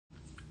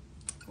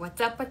What's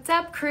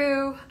up,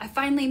 crew? I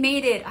finally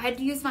made it. I had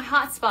to use my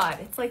hotspot.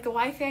 It's like the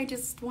Wi-Fi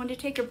just wanted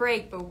to take a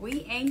break, but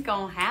we ain't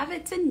gonna have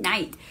it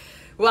tonight.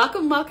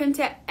 Welcome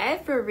to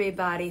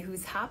everybody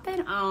who's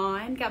hopping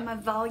on. Got my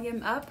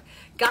volume up.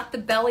 Got the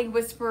belly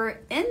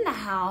whisperer in the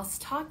house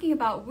talking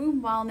about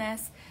womb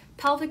wellness,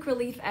 pelvic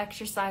relief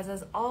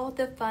exercises, all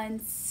the fun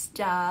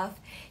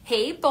stuff.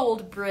 Hey,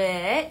 Bold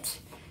Brit.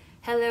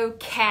 Hello,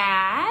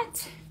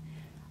 Kat.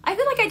 I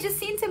feel like I just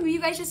seen some of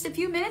you guys just a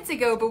few minutes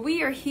ago, but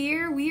we are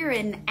here. We are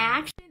in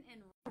action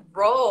and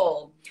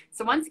roll.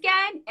 So once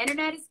again,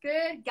 internet is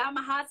good. Got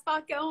my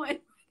hotspot going.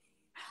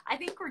 I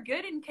think we're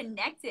good and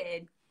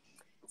connected.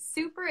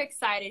 Super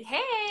excited.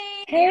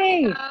 Hey.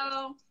 Hey.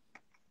 How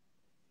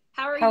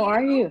are you? How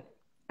are you?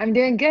 I'm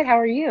doing good. How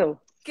are you?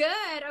 Good.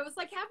 I was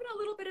like having a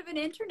little bit of an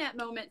internet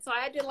moment, so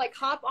I had to like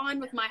hop on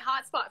with my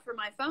hotspot for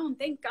my phone.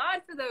 Thank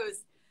God for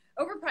those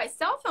overpriced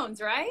cell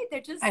phones, right?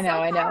 They're just so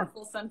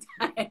powerful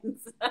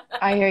sometimes.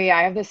 I hear you.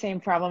 I have the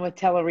same problem with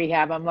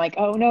tele-rehab. I'm like,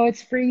 oh no,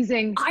 it's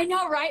freezing. I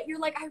know, right? You're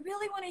like, I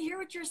really want to hear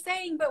what you're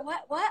saying, but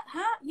what,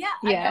 huh? Yeah.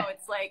 I know.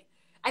 It's like,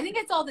 I think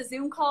it's all the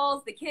Zoom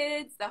calls, the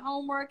kids, the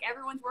homework,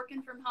 everyone's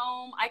working from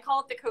home. I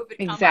call it the COVID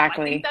come up.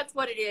 Exactly. I think that's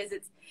what it is.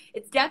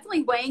 It's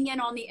definitely weighing in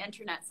on the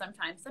internet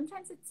sometimes.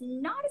 Sometimes it's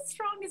not as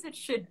strong as it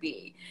should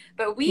be,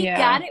 but we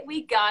got it.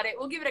 We got it.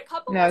 We'll give it a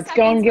couple more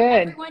seconds for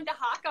everyone to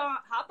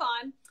hop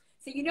on.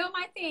 So you know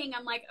my thing,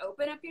 I'm like,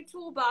 open up your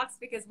toolbox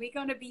because we're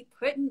going to be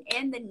putting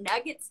in the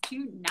nuggets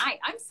tonight.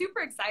 I'm super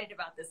excited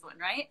about this one,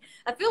 right?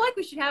 I feel like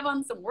we should have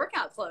on some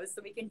workout clothes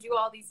so we can do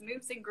all these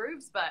moves and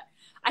grooves, but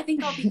I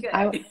think I'll be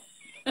good.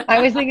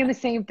 I was thinking the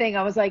same thing.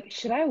 I was like,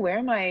 should I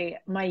wear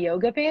my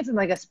yoga pants and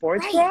like a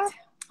sports bra?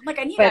 I'm like,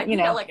 I need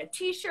like a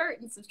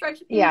t-shirt and some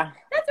stretchy pants. Yeah.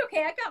 That's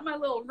okay. I got my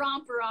little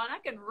romper on. I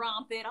can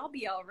romp it. I'll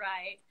be all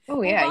right.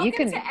 Oh, yeah. Well, you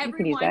can to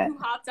everyone who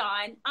hopped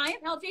on. I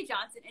am LJ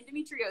Johnson,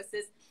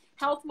 endometriosis,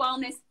 health,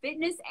 wellness,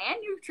 fitness, and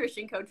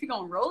nutrition coach. We're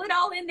going to roll it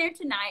all in there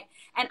tonight.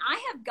 And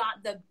I have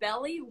got the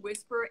belly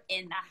whisperer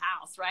in the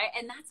house, right?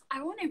 And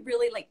I want to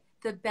really like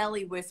the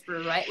belly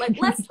whisperer, right? Like,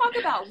 let's talk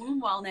about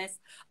womb wellness,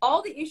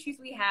 all the issues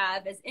we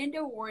have as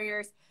endo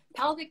warriors,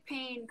 pelvic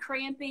pain,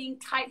 cramping,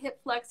 tight hip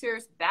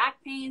flexors, back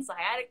pain,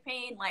 sciatic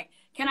pain. Like,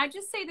 can I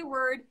just say the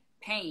word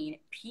pain?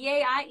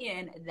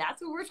 P-A-I-N.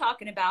 That's what we're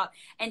talking about.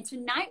 And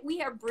tonight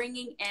we are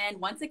bringing in,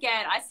 once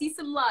again, I see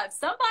some love.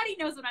 Somebody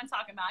knows what I'm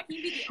talking about. I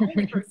can't be the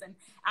only person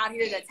out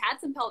here that's had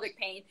some pelvic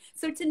pain.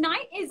 So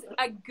tonight is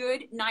a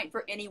good night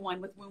for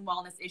anyone with womb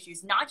wellness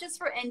issues, not just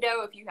for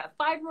endo. If you have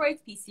fibroids,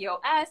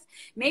 PCOS,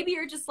 maybe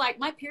you're just like,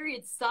 my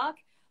periods suck.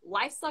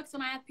 Life sucks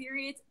when I have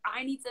periods.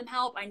 I need some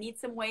help. I need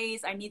some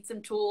ways. I need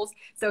some tools.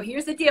 So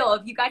here's the deal.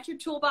 If you got your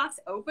toolbox,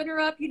 open her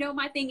up. You know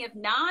my thing. If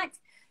not,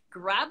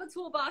 grab a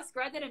toolbox,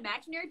 grab that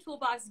imaginary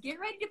toolbox, get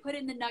ready to put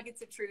in the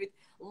nuggets of truth.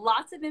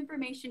 Lots of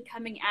information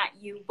coming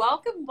at you.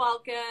 Welcome,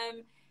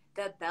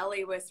 the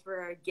belly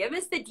whisperer. Give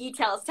us the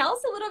details. Tell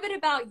us a little bit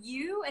about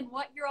you and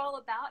what you're all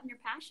about and your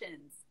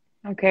passions.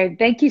 Okay.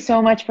 Thank you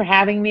so much for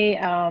having me.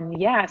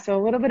 So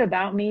a little bit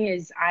about me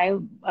is I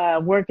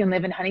work and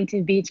live in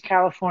Huntington Beach,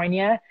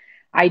 California.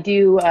 I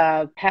do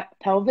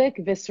pelvic,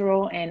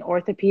 visceral, and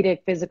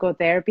orthopedic physical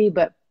therapy,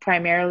 but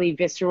primarily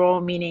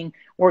visceral, meaning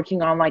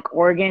working on like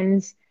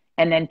organs,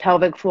 and then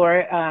pelvic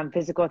floor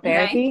physical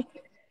therapy.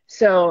 Okay.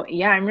 So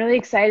yeah, I'm really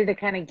excited to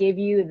kind of give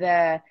you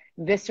the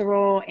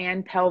visceral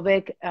and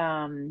pelvic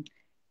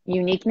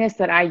uniqueness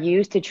that I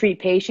use to treat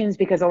patients,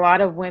 because a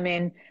lot of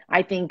women,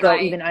 I think, go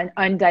even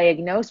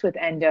undiagnosed with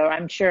endo.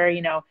 I'm sure,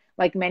 you know,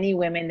 like many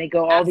women, they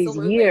go all these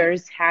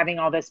years having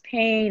all this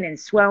pain and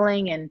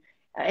swelling, and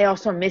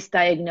also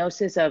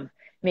misdiagnosis of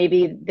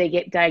maybe they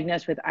get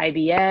diagnosed with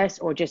IBS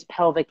or just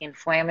pelvic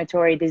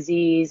inflammatory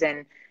disease.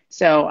 And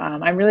so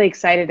I'm really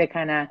excited to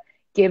kind of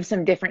give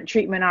some different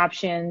treatment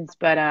options.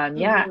 But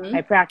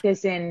I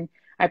practice in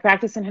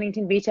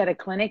Huntington Beach at a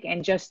clinic,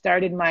 and just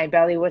started my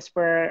belly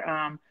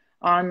whisperer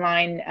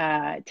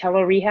online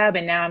tele-rehab.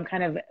 And now I'm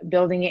kind of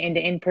building it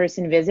into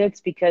in-person visits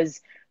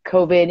because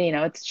COVID, you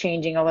know, it's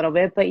changing a little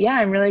bit. But yeah,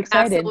 I'm really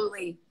excited.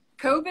 Absolutely.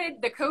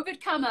 The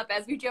COVID come up,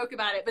 as we joke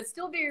about it, but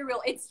still very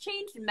real. It's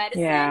changed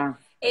medicine. Yeah.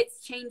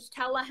 It's changed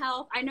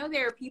telehealth. I know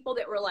there are people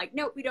that were like,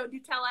 nope, we don't do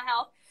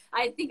telehealth.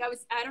 I think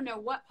I don't know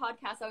what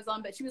podcast I was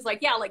on, but she was like,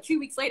 yeah, like 2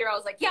 weeks later, I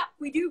was like, yeah,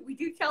 we do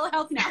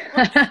telehealth now.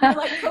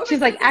 Like, she's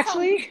like,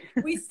 actually,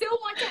 we still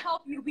want to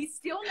help you. We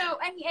still know.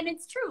 And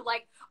it's true.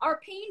 Like,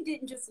 our pain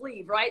didn't just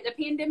leave, right? The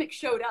pandemic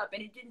showed up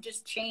and it didn't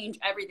just change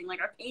everything.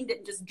 Like, our pain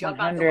didn't just jump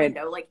out the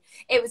window. Like,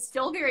 it was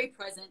still very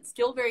present,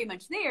 still very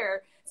much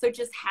there. So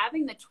just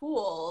having the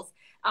tools,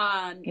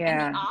 and the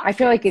options. I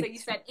feel like so you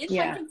said in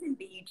Huntington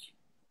Beach.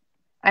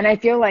 And I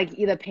feel like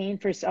the pain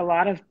for a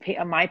lot of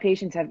my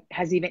patients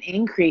has even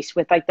increased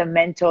with like the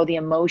mental, the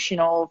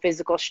emotional,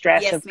 physical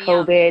stress of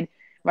COVID,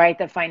 right?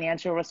 The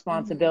financial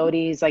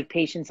responsibilities, like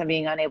patients are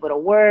being unable to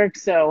work.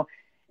 So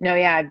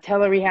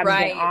tele-rehab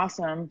has been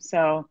awesome.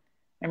 So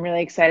I'm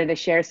really excited to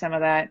share some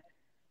of that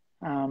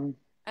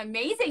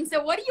Amazing.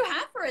 So what do you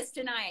have for us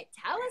tonight?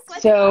 Tell us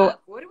what's So,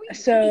 up. What do we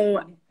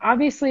so need?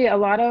 obviously a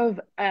lot of,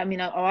 a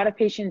lot of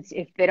patients,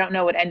 if they don't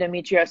know what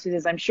endometriosis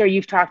is, I'm sure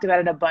you've talked about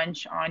it a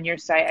bunch on your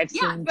site. I've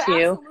Yeah, seen but too.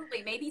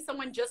 absolutely. Maybe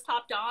someone just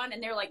hopped on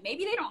and they're like,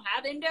 maybe they don't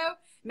have endo.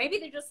 Maybe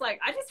they're just like,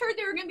 I just heard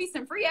there were going to be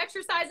some free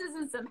exercises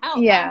and some help.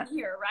 I'm Yeah.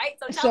 here, right?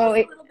 So tell So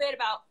us a little bit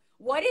about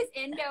what is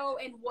endo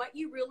and what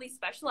you really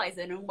specialize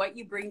in and what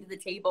you bring to the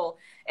table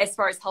as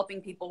far as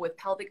helping people with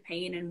pelvic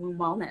pain and wound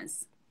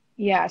wellness.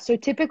 yeah, so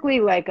typically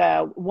like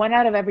 1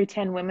 out of every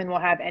 10 women will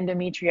have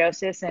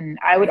endometriosis, and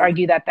I would Right.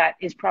 argue that that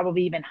is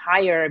probably even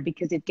higher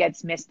because it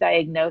gets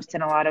misdiagnosed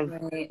in a lot of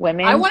Right.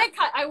 women. I want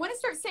to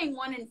start saying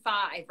 1 in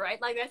 5,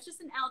 right? Like that's just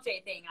an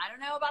LJ thing. I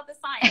don't know about the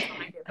science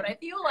behind it, but I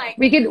feel like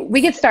We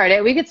could start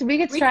it. We could try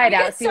it we could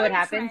out, see what start a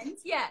happens. trend.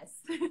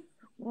 Yes.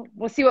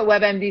 We'll see what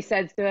WebMD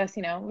says to us,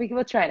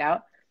 we'll try it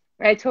out.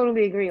 I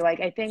totally agree. Like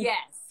I think Yes.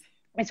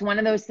 it's one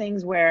of those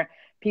things where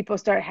people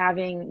start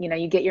having,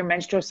 you get your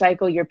menstrual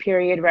cycle, your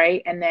period,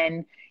 right? And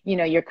then,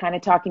 you're kind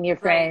of talking to your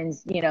Right.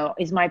 friends,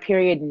 is my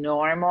period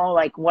normal?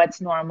 Like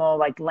what's normal,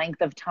 like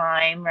length of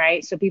time,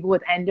 right? So people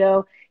with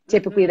endo,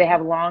 typically they Mm-hmm.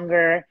 have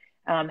longer,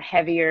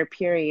 heavier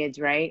periods,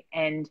 right?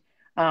 And,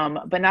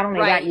 but not only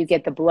that, Right. you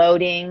get the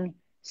bloating,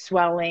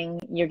 swelling,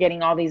 you're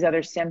getting all these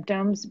other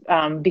symptoms,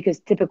 because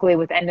typically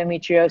with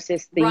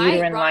endometriosis, the Right.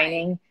 uterine Right.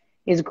 lining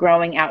is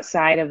growing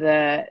outside of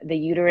the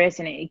uterus,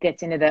 and it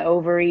gets into the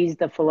ovaries,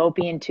 the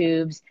fallopian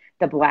tubes,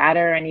 the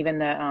bladder, and even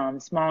the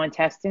small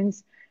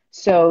intestines.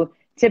 So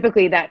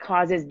typically that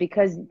causes,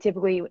 because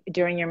typically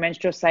during your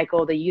menstrual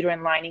cycle, the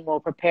uterine lining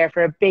will prepare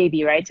for a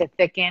baby, right? To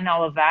thicken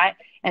all of that.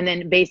 And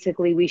then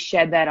basically we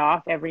shed that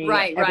off Right.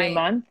 every Right.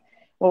 month.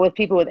 Well, with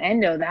people with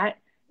endo,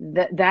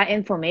 that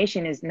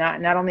inflammation is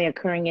not only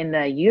occurring in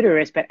the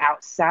uterus, but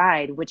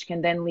outside, which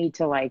can then lead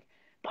to like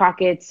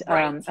pockets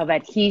Right. of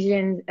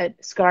adhesion,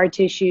 scar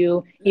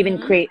tissue, even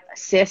Mm-hmm. create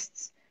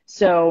cysts.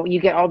 So you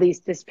get all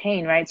this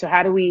pain, right? So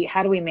how do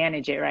we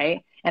manage it,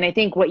 right? And I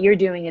think what you're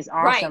doing is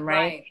Right. awesome, right?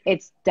 Right.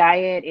 It's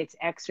diet, it's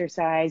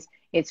exercise,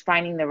 it's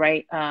finding the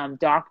right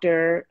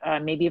doctor,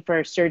 maybe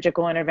for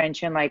surgical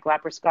intervention like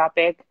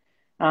laparoscopic,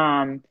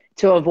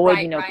 to avoid,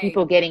 Right. Right.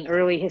 people getting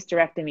early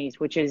hysterectomies,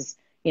 which is,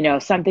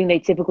 something they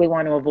typically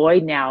want to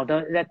avoid now.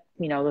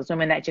 Those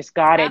women that just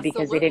got it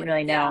because they didn't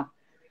Absolutely. really Yeah.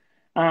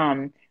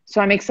 know. So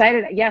I'm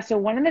excited. Yeah. So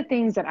one of the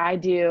things that I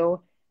do,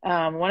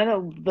 one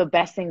of the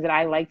best things that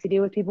I like to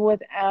do with people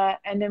with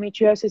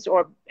endometriosis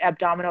or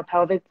abdominal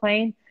pelvic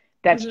pain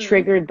that's Mm-hmm.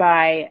 triggered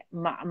by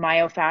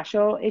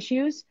myofascial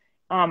issues,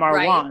 are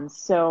Right. wands.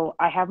 So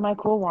I have my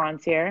cool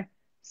wands here.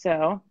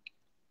 So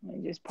let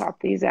me just pop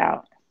these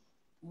out.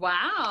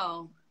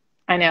 Wow.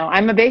 I know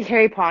I'm a big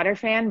Harry Potter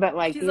fan, but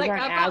like She's these like,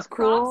 aren't as about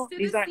props cool. to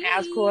the These aren't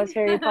as cool as sea.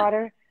 Harry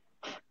Potter.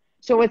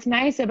 So what's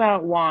nice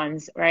about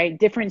wands, right?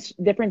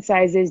 Different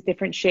sizes,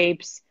 different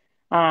shapes.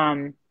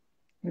 Um,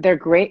 they're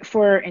great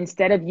for,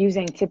 instead of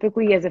using,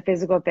 typically as a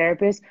physical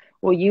therapist,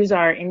 we'll use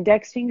our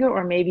index finger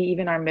or maybe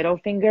even our middle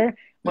finger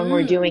when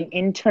we're doing Mm.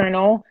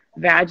 internal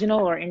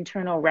vaginal or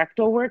internal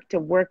rectal work to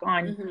work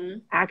on Mm-hmm.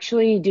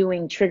 actually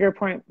doing trigger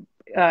point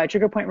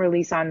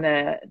release on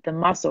the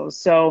muscles.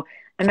 So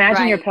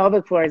imagine your Right.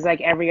 pelvic floor is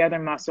like every other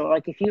muscle.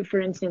 Like if you,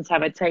 for instance,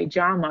 have a tight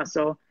jaw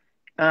muscle,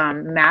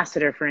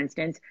 masseter, for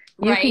instance,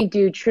 you can Right.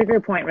 do trigger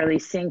point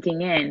release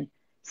sinking in.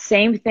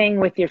 Same thing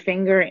with your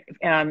finger,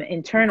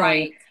 internally,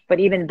 Right. but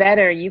even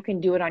better, you can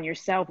do it on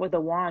yourself with a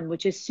wand,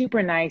 which is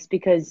super nice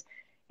because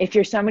if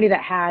you're somebody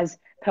that has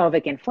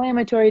pelvic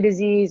inflammatory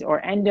disease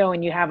or endo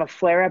and you have a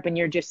flare up and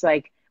you're just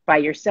like by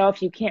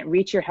yourself, you can't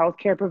reach your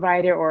healthcare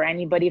provider or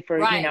anybody for,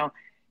 Right.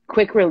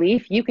 quick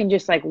relief, you can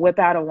just like whip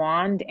out a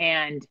wand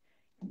and,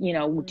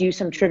 do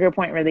some Mm. trigger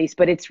point release.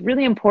 But it's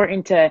really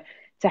important to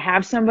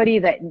have somebody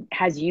that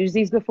has used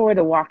these before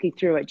to walk you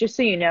through it, just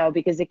so you know,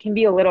 because it can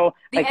be a little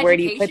The like, where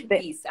do you put education the,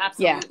 piece. yeah,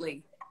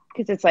 Absolutely.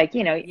 because it's like,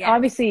 Yes.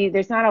 obviously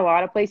there's not a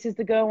lot of places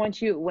to go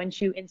once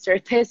you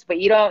insert this, but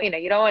you don't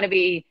want to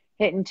be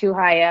hitting too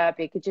high up.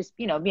 It could just,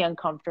 be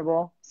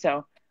uncomfortable.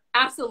 So, but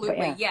Absolutely,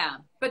 yeah. yeah.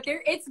 But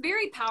it's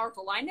very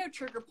powerful. I know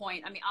trigger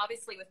point. I mean,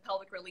 obviously with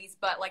pelvic release,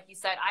 but like you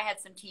said, I had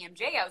some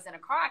TMJ. I was in a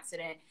car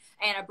accident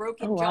and a Oh,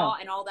 broken jaw wow.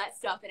 and all that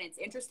stuff. And it's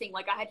interesting.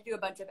 Like I had to do a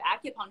bunch of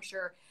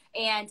acupuncture,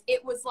 and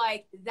it was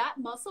like that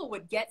muscle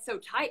would get so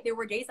tight. There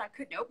were days I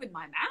couldn't open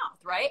my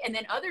mouth, right? And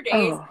then other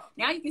days, Oh,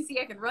 now you can see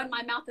I can run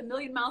my mouth a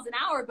million miles an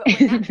hour. But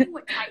when that thing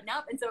would tighten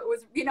up, and so it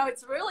was,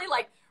 it's really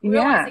like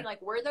realizing yeah.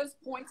 like where those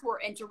points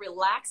were and to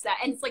relax that.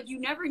 And it's like you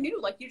never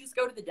knew. Like you just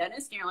go to the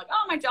dentist and you're like,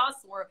 oh, my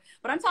jaw's sore.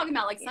 But I'm talking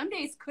about like some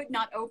days could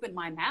not open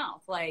my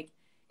mouth. Like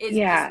it's just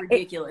Yeah.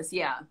 ridiculous.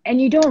 Yeah.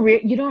 And you don't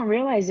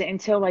realize it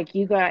until like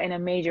you got in a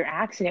major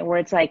accident where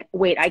it's like,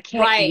 wait, I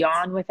can't Right.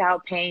 yawn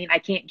without pain. I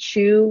can't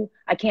chew.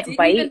 I can't Didn't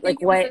even bite. think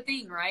Like it was what? a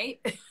thing, right?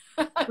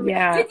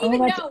 Yeah. Didn't Oh,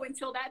 even that's, know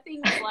until that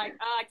thing was like,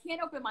 I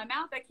can't open my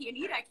mouth, I can't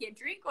eat, I can't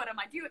drink. What am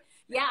I doing?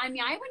 Yeah, I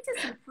mean, I went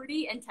to some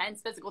pretty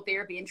intense physical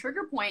therapy, and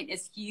trigger point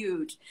is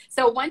huge.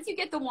 So once you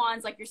get the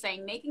wands, like you're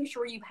saying, making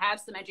sure you have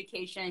some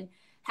education,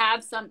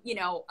 have some, you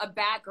know, a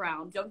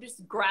background. Don't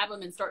just grab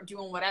them and start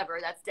doing whatever.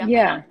 That's definitely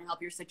yeah. not going to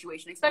help your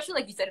situation, especially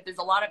like you said, if there's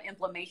a lot of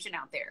inflammation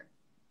out there.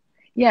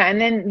 Yeah,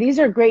 and then these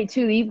are great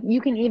too.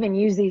 You can even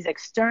use these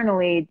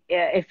externally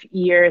if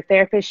your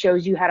therapist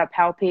shows you how to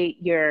palpate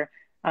your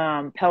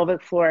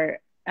pelvic floor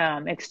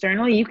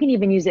externally. You can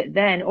even use it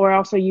then, or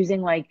also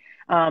using like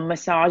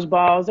massage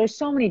balls. There's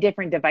so many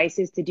different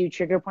devices to do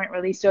trigger point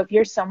release. So if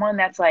you're someone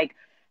that's like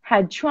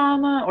had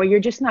trauma, or you're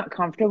just not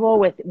comfortable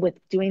with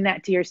doing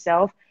that to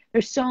yourself,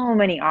 there's so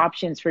many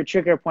options for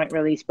trigger point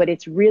release. But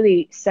it's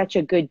really such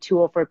a good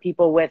tool for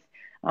people with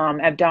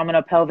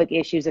abdominal pelvic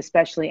issues,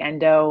 especially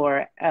endo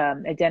or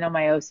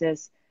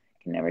adenomyosis.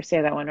 I can never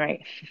say that one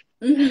right.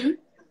 Mm-hmm.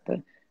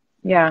 But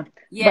yeah.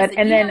 Yes,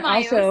 And then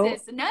also,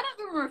 none of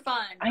them are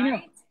fun, I know,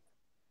 right?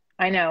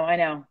 I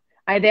know.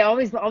 They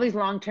always, all these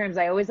long terms,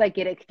 I always like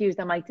get it confused.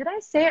 I'm like, did I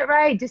say it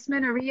right?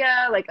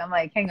 Dysmenorrhea? Like, I'm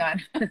like, hang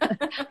on.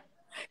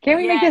 Can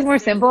we make this Yes, more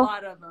there's a simple?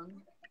 lot of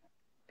them.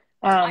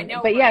 I know,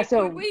 But yeah, right?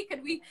 so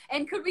Could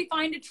we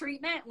find a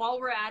treatment while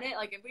we're at it?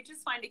 Like, if we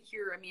just find a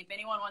cure, I mean, if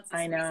anyone wants to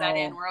I squeeze that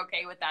in, know. we're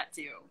okay with that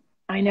too.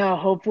 I know.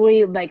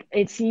 Hopefully, like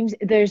it seems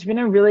there's been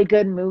a really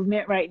good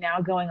movement right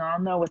now going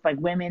on though with like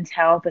women's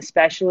health,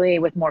 especially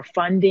with more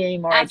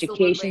funding, more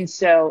education. Absolutely.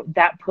 So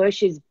that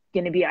push is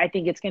going to be, I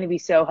think it's going to be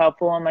so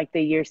helpful in like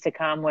the years to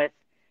come with,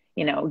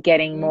 you know,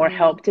 getting more Mm-hmm.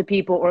 help to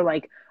people, or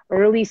like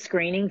early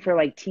screening for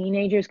like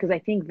teenagers. Cause I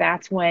think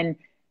that's when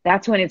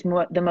it's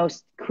the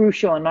most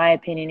crucial in my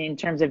opinion, in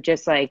terms of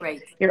just like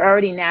Right. you're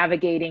already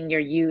navigating your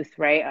youth,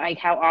 right? Like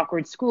how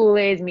awkward school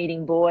is,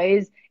 meeting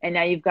boys, and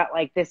now you've got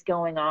like this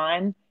going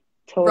on.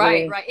 Right,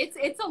 Totally. right.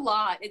 It's a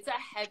lot. It's a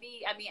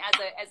heavy. I mean,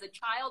 as a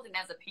child and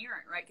as a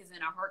parent, right? Because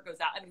then our heart goes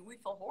out. I mean, we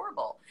feel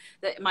horrible.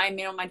 That my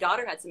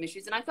daughter had some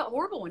issues, and I felt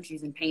horrible when she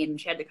was in pain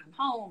and she had to come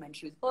home and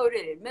she was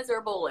bloated and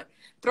miserable and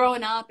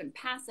throwing up and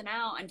passing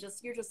out, and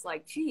just you're just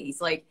like, geez,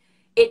 like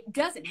it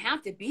doesn't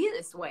have to be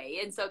this way.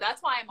 And so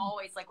that's why I'm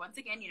always like, once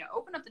again, you know,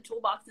 open up the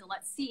toolbox and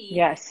let's see.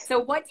 Yes. So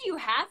what do you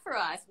have for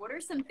us? What are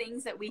some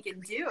things that we can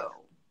do?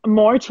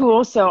 More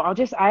tools. So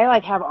I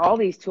like have all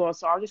these tools.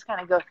 So I'll just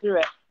kind of go through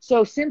it.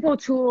 So simple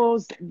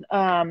tools,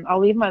 I'll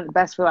leave my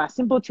best for last.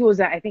 Simple tools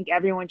that I think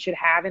everyone should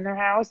have in their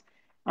house.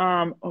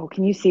 Oh,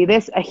 can you see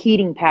this? A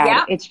heating pad.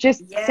 Yep. It's just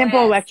simple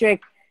Yes.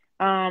 electric.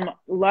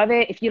 Love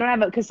it. If you don't have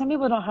because some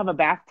people don't have a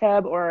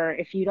bathtub, or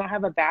if you don't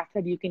have a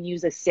bathtub, you can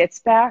use a sitz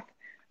bath.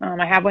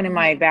 I have one in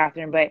my Mm-hmm.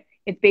 bathroom, but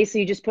it's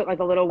basically you just put like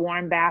a little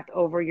warm bath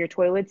over your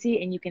toilet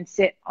seat, and you can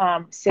sit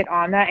on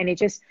that, and it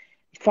just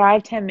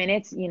 5-10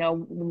 minutes, you know,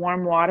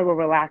 warm water will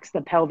relax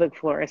the pelvic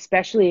floor,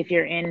 especially if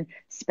you're in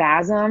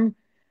spasm,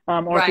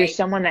 or if you're Right.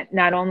 someone that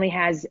not only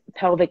has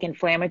pelvic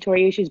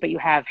inflammatory issues, but you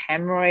have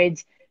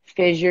hemorrhoids,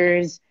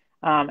 fissures.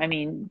 I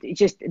mean,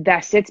 just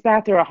that sitz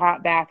bath or a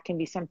hot bath can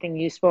be something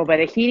useful, but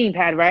a heating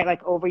pad, right,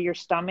 like over your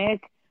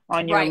stomach,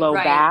 on your Right. low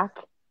Right. back.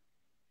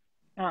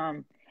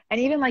 And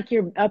even like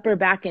your upper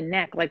back and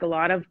neck, like a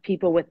lot of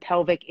people with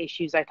pelvic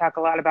issues, I talk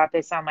a lot about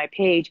this on my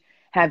page,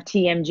 have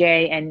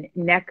TMJ and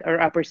neck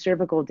or upper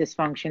cervical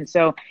dysfunction.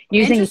 So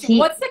using Interesting. heat,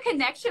 What's the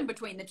connection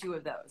between the two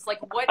of those? Like,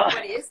 what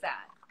is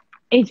that?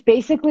 it's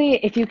basically,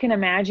 if you can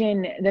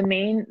imagine, the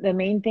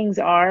main things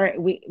are,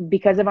 we,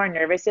 because of our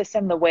nervous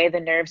system, the way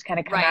the nerves kind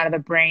of come out Right. of the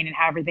brain and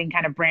how everything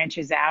kind of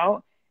branches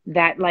out,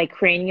 that like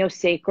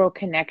craniosacral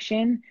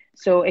connection.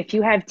 So if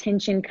you have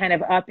tension kind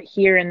of up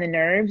here in the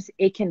nerves,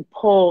 it can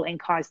pull and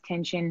cause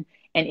tension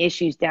and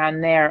issues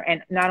down there.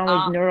 And not only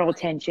Ah, neural right.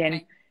 tension,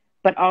 Okay.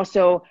 but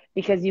also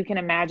because you can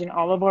imagine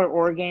all of our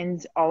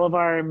organs, all of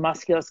our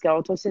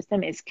musculoskeletal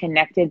system is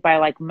connected by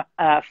like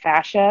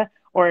fascia,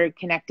 or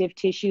connective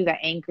tissue that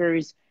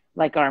anchors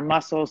like our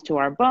muscles to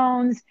our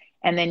bones.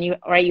 And then you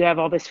have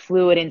all this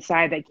fluid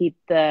inside that keep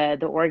the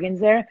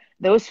organs there.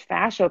 Those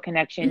fascial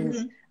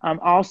connections Mm-hmm.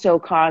 also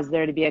cause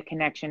there to be a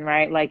connection,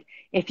 right? Like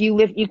if you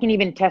lift, you can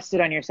even test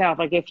it on yourself.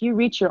 Like if you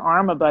reach your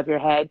arm above your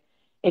head,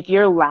 if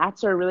your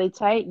lats are really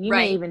tight, you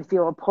may Right. even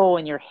feel a pull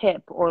in your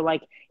hip, or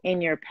like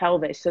in your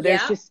pelvis. So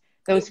there's Yeah, just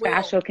those it will.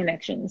 fascial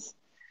connections.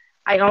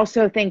 I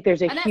also think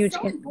there's a And that's huge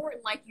so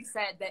important, like you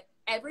said, that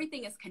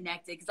everything is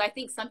connected. Because I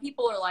think some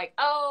people are like,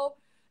 oh,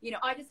 you know,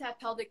 I just have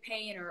pelvic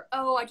pain, or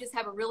oh, I just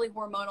have a really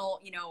hormonal,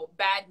 you know,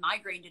 bad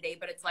migraine today.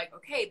 But it's like,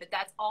 okay, but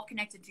that's all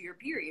connected to your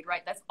period,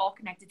 right? That's all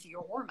connected to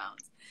your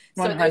hormones.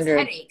 So those 100.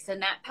 headaches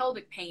and that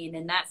pelvic pain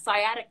and that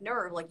sciatic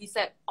nerve, like you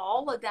said,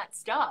 all of that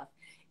stuff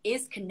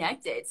is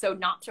connected. So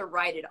not to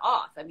write it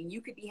off. I mean,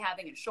 you could be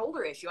having a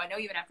shoulder issue. I know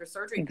even after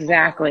surgery, people feel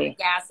all the Exactly.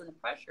 gas and the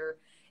pressure.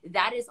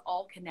 That is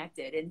all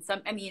connected. And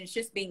I mean, it's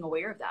just being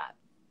aware of that.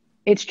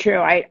 It's true.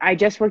 I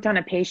just worked on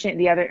a patient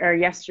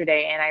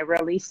yesterday, and I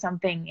released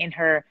something in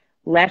her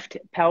left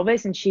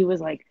pelvis, and she was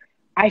like,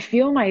 I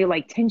feel my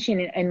like tension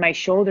in my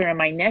shoulder, and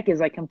my neck is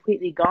like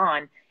completely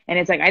gone. And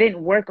it's like I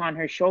didn't work on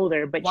her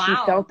shoulder, but she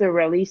Wow. felt the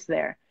release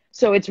there.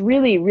 So it's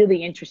really,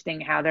 really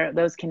interesting how there are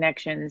those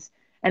connections.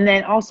 And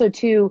then also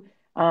too,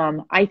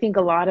 I think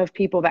a lot of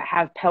people that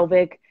have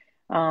chronic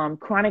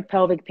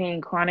pelvic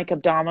pain, chronic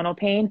abdominal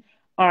pain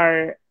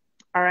are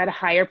at a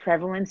higher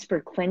prevalence for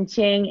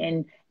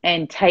clenching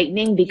and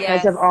tightening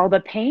because of Yes. all the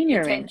pain And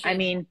you're in. I tension.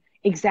 mean,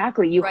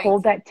 exactly. You Right.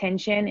 hold that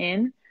tension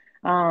in.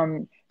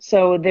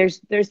 So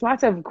there's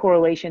lots of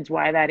correlations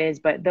why that is,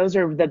 but those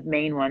are the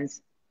main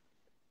ones.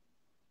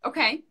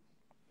 Okay.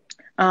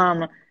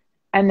 Um,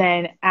 and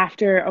then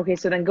okay,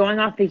 so then going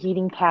off the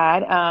heating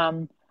pad,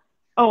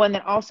 oh, and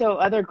then also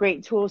other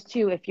great tools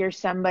too. If you're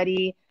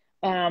somebody,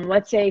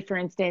 let's say for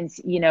instance,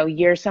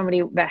 you're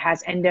somebody that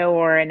has endo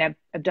or an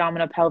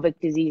abdominal pelvic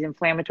disease,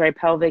 inflammatory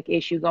pelvic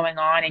issue going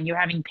on, and you're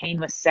having pain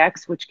with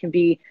sex, which can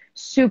be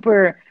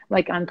super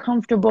like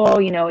uncomfortable.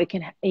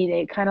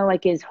 It kind of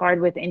like is hard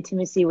with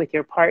intimacy with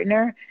your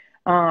partner.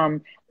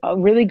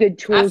 Really good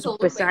tools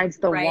Absolutely. besides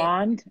the Right.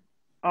 wand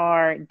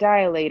are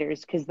dilators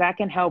because that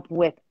can help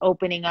with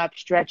opening up,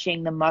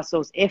 stretching the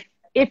muscles if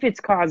it's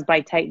caused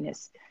by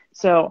tightness.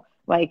 So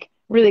like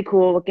really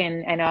cool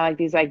looking, and I like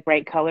these like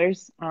bright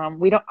colors.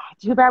 We don't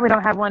Too bad we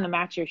don't have one to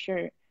match your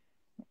shirt.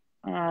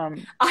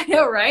 I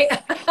know, right?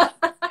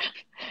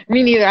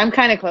 Me neither. I'm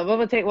kind of close.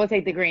 We'll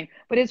take the green,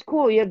 but it's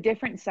cool. You have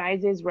different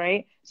sizes,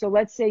 right? So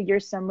let's say you're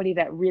somebody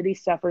that really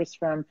suffers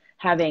from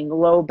having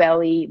low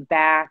belly,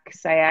 back,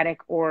 sciatic,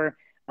 or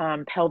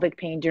pelvic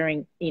pain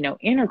during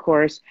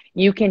intercourse.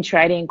 You can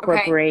try to Okay.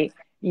 incorporate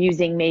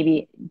using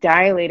maybe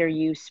dilator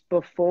use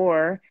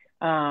before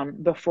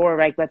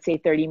like let's say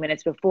 30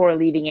 minutes before,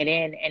 leaving it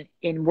in and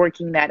in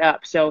working that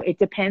up. So it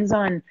depends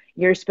on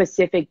your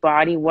specific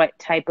body, what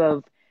type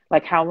of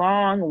like how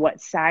long,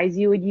 what size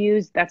you would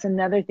use. That's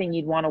another thing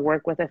you'd want to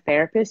work with a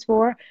therapist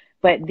for.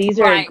 But these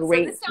are Right. So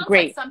great, this sounds like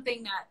great.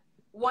 something that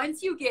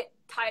once you get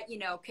tight,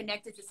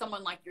 connected to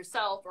someone like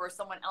yourself or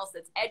someone else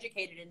that's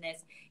educated in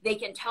this, they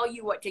can tell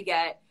you what to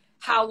get,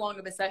 how long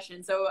of a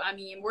session. So, I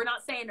mean, we're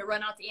not saying to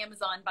run out to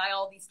Amazon, buy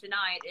all these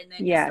tonight, and then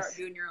just start Yes.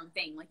 doing your own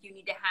thing. Like you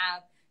need to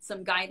have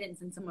some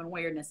guidance and some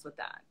awareness with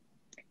that.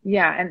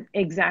 Yeah, and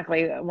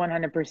exactly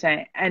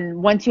 100%.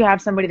 And once you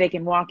have somebody they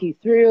can walk you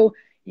through,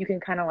 you can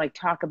kind of like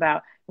talk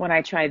about when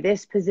I try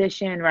this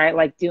position, right?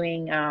 Like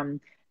doing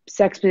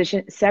sex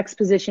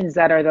positions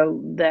that are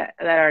that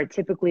are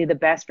typically the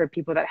best for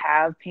people that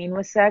have pain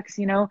with sex,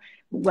 well,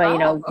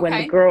 Oh, when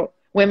okay.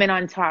 women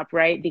on top,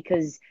 right?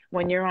 Because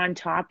when you're on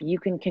top, you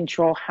can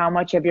control how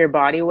much of your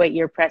body weight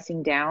you're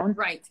pressing down.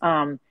 Right.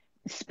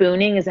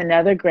 Spooning is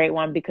another great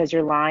one because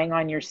you're lying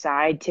on your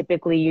side.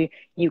 Typically,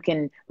 you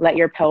can let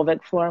your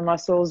pelvic floor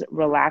muscles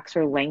relax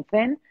or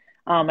lengthen.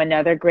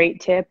 Another great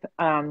tip.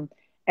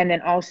 And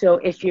then also,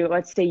 if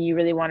let's say you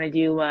really want to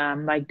do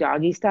like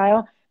doggy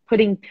style,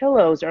 putting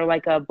pillows or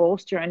like a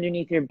bolster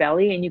underneath your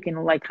belly, and you can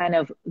like kind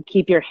of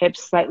keep your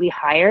hips slightly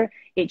higher.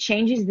 It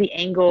changes the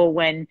angle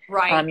when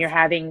Right. you're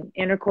having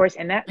intercourse,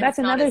 and And that's it's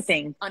not another as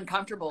thing.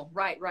 uncomfortable.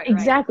 Right, right, right.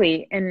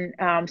 Exactly.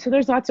 And so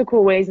there's lots of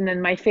cool ways. And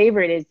then my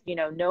favorite is,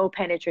 no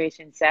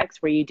penetration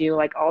sex where you do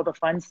like all the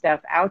fun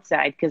stuff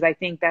outside. Cause I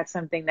think that's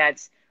something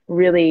that's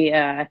really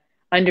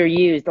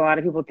underused. A lot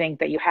of people think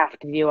that you have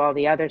to do all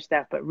the other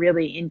stuff, but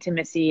really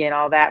intimacy and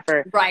all that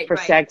Right, for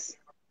right. sex.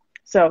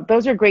 So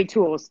those are great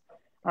tools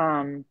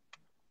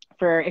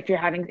for if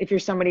you're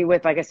somebody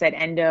with, like I said,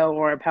 endo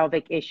or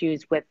pelvic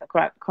issues with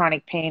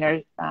chronic pain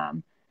or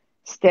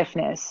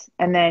stiffness.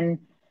 And then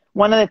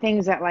one of the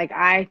things that like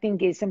I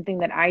think is something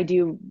that I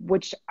do,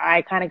 which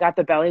I kind of got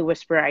the belly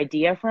whisper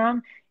idea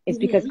from, is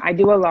because Hmm. I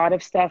do a lot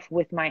of stuff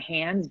with my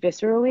hands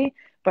viscerally,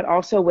 but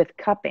also with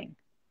cupping.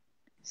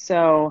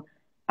 So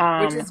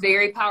Which um is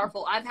very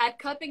powerful. I've had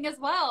cupping as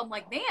well. I'm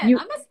like, man, you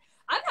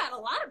I've had a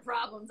lot of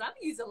problems. I've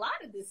used a lot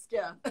of this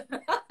stuff.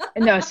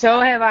 no,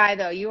 so have I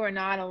though. You are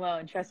not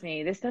alone. Trust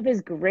me. This stuff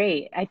is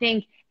great. I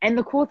think, and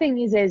the cool thing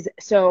is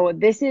so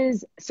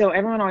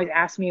everyone always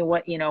asks me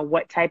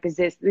what type is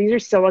this? These are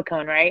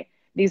silicone, right?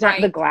 These aren't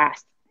the Right.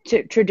 glass.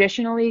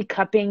 Traditionally,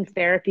 cupping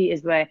therapy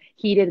is the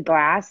heated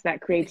glass that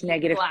The creates heat, the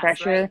negative glass,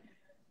 pressure, right?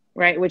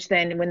 right? Which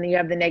then when you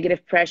have the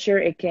negative pressure,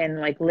 it can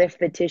like lift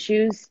the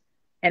tissues,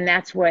 and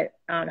that's what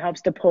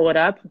helps to pull it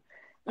up.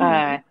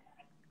 Uh, Hmm.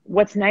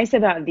 What's nice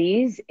about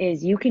these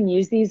is you can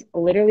use these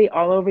literally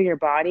all over your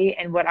body.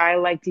 And what I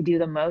like to do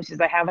the most is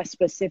I have a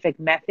specific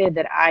method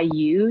that I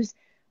use.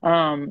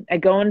 I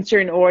go in a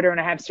certain order and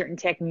I have certain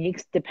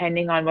techniques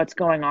depending on what's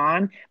going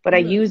on, but I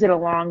Hmm. use it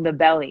along the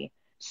belly.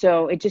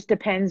 So it just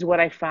depends what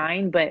I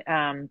find, but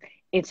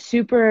it's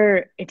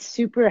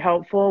super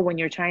helpful when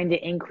you're trying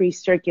to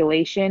increase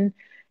circulation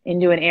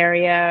into an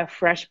area,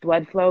 fresh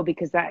blood flow,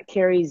 because that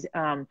carries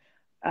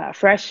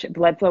fresh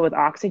blood flow with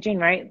oxygen,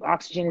 right?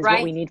 Oxygen is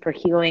what we Right. need for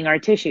healing our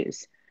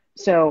tissues.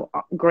 So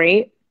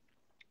great.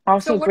 So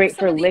Also what are great some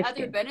for of the other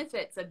lifting.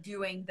 benefits of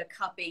doing the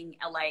cupping?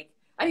 Like,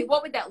 I mean,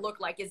 what would that look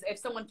like? Is if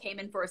someone came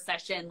in for a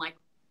session, like,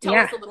 tell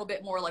Yeah. us a little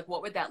bit more, like,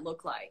 what would that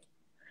look like?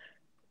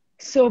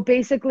 So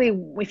basically,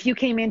 if you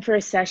came in for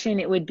a session,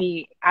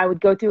 I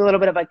would go through a little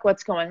bit of like,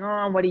 what's going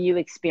on? What are you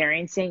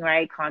experiencing,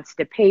 right?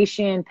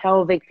 Constipation,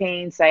 pelvic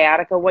pain,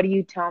 sciatica. What do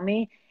you tell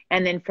me?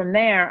 And then from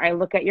there, I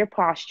look at your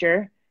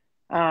posture,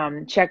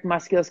 check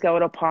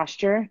musculoskeletal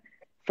posture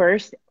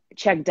first,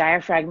 check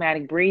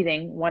diaphragmatic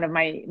breathing, one of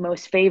my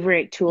most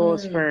favorite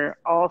tools for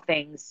all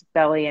things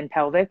belly and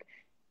pelvic.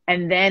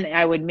 And then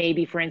I would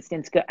maybe, for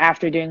instance, go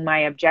after doing my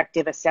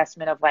objective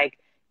assessment of like,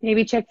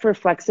 maybe check for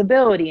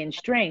flexibility and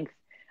strength.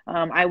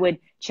 I would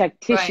check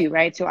tissue,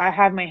 right? So I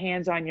have my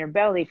hands on your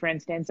belly, for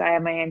instance. I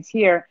have my hands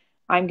here.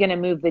 I'm going to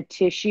move the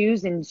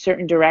tissues in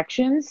certain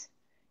directions,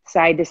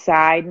 side to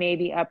side,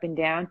 maybe up and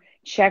down.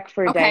 Check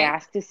for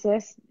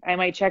diastasis. I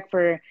might check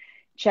for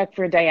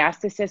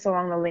diastasis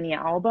along the linea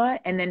alba.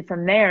 And then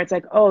from there, it's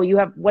like, oh,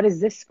 what is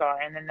this scar?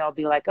 And then they'll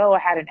be like, oh, I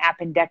had an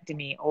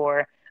appendectomy,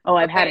 or, oh,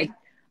 I've had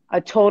I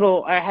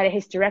had a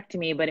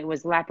hysterectomy, but it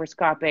was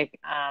laparoscopic.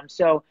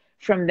 So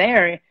from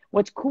there,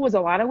 what's cool is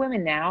a lot of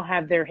women now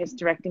have their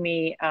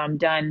hysterectomy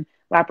done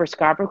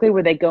laparoscopically,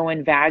 where they go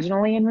in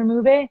vaginally and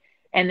remove it.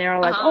 And they're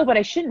like, oh, but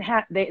I shouldn't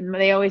have,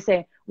 they always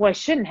say, well, I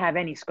shouldn't have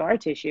any scar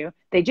tissue.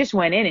 They just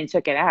went in and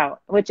took it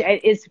out, which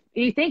is,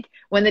 you think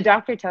when the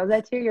doctor tells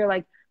that to you, you're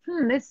like,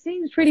 this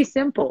seems pretty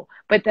simple.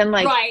 But then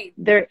like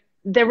they're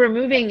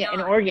removing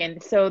an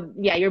organ. So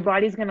yeah, your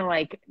body's going to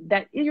like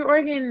that, your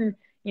organ,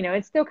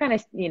 it's still kind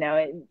of,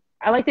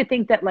 I like to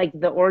think that like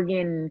the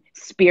organ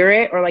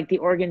spirit or like the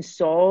organ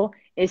soul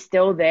is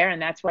still there.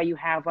 And that's why you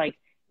have like,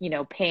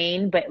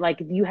 pain, but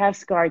like you have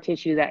scar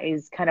tissue that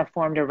is kind of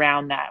formed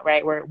around that,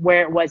 right?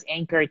 Where it was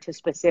anchored to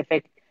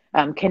specific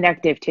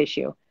connective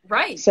tissue.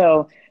 Right.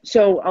 So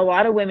a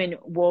lot of women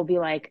will be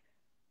like,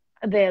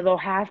 they'll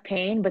have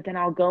pain, but then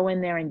I'll go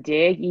in there and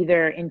dig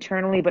either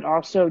internally, but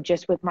also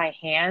just with my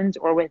hands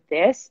or with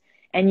this.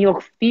 And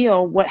you'll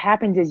feel what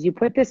happens is you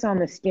put this on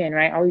the skin,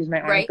 right? I'll use my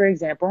arm for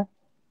example,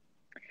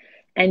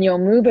 and you'll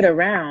move it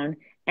around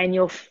and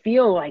you'll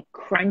feel like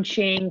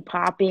crunching,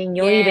 popping.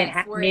 You'll even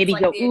maybe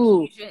go,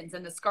 ooh,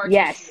 and the scar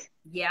tissue.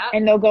 Yeah.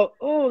 And they'll go,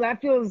 oh,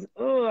 that feels,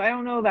 oh, I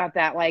don't know about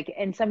that. Like,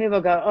 and some people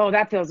go, oh,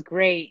 that feels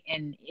great.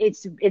 And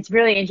it's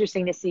really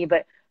interesting to see.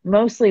 But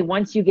mostly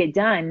once you get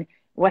done,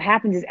 what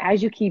happens is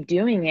as you keep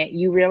doing it,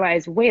 you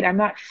realize, wait, I'm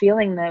not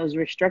feeling those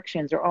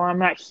restrictions, or, oh, I'm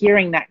not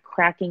hearing that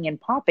cracking and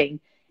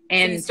popping.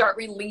 And so you start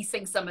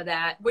releasing some of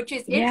that, which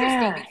is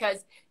interesting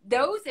because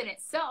those in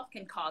itself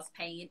can cause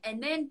pain,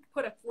 and then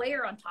put a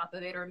flare on top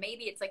of it. Or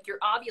maybe it's like you're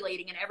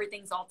ovulating and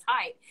everything's all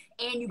tight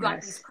and you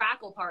got these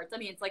crackle parts. I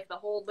mean, it's like the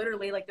whole,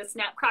 literally like the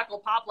snap, crackle,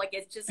 pop, like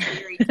it's just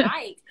very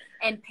tight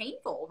and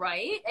painful,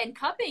 right? And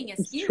cupping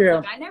is huge.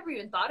 Like, I never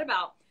even thought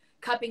about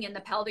cupping in the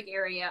pelvic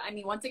area. I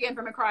mean, once again,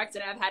 from a car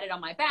accident, I've had it on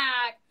my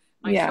back,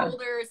 my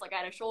shoulders, like I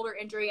had a shoulder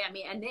injury. I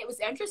mean, and it was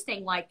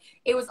interesting. Like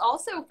it was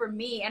also for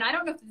me, and I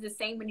don't know if it's the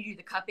same when you do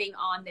the cupping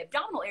on the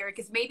abdominal area,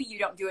 because maybe you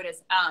don't do it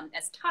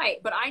as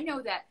tight, but I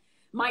know that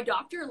my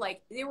doctor,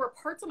 like there were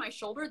parts of my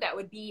shoulder that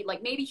would be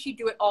like, maybe she'd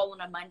do it all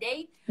on a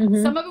Monday.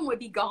 Some of them would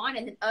be gone.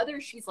 And then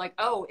others, she's like,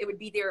 oh, it would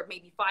be there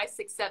maybe 5,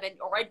 6, 7,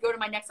 or I'd go to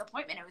my next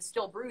appointment. It was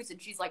still bruised.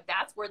 And she's like,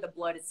 that's where the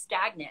blood is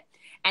stagnant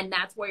and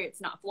that's where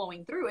it's not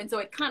flowing through. And so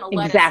it kind of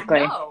let us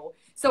know.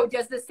 So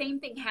does the same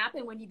thing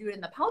happen when you do it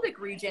in the pelvic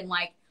region?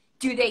 Like,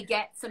 do they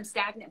get some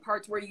stagnant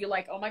parts where you're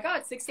like, oh my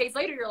God, 6 days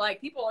later, you're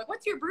like, people are like,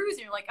 what's your bruise?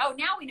 And you're like, oh,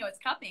 now we know it's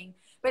cupping.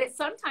 But it's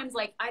sometimes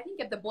like, I think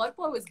if the blood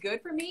flow is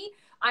good for me,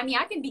 I mean,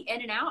 I can be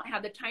in and out,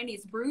 have the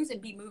tiniest bruise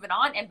and be moving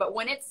on. But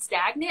when it's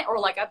stagnant, or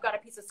like I've got a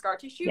piece of scar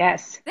tissue,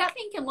 that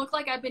thing can look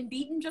like I've been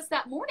beaten just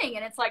that morning.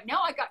 And it's like, no,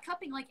 I got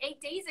cupping like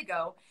 8 days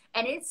ago.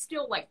 And it's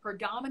still like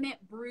predominant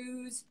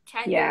bruise,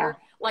 tender,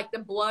 like the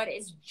blood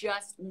is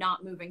just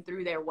not moving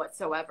through there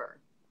whatsoever.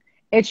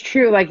 It's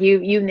true. Like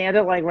you nailed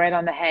it like right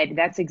on the head.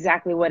 That's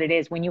exactly what it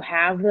is. When you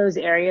have those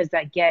areas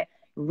that get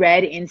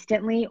red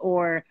instantly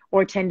or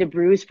tend to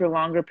bruise for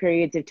longer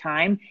periods of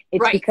time,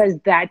 it's because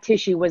that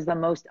tissue was the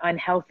most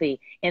unhealthy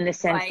in the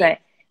sense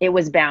that it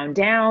was bound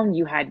down.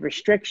 You had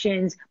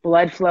restrictions,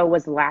 blood flow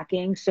was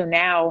lacking. So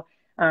now,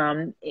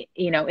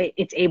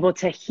 it's able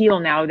to heal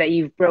now that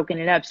you've broken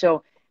it up.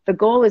 So the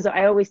goal is,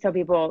 I always tell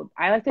people,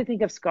 I like to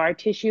think of scar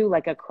tissue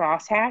like a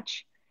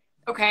crosshatch.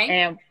 Okay.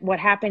 And what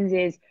happens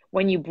is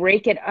when you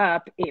break it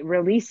up, it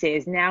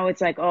releases. Now it's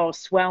like, oh,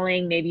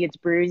 swelling, maybe it's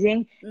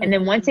bruising. And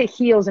then once it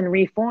heals and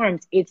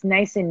reforms, it's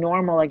nice and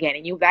normal again.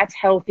 And that's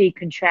healthy,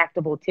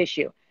 contractible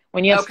tissue.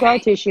 When you have scar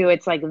tissue,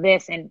 it's like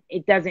this and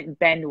it doesn't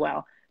bend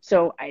well.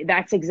 So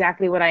that's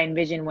exactly what I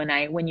envision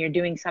when you're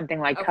doing something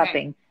like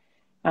cupping.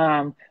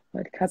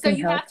 So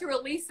you have to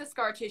release the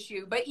scar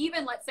tissue. But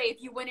even, let's say,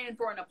 if you went in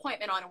for an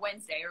appointment on a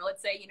Wednesday, or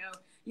let's say,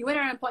 you went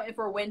on an appointment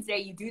for a Wednesday,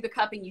 you do the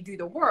cupping, you do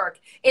the work,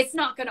 it's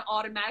not going to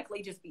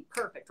automatically just be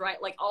perfect,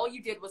 right? Like all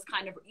you did was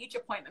kind of each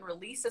appointment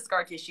release the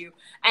scar tissue.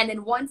 And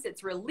then once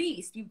it's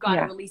released, you've got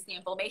to release the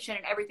inflammation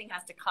and everything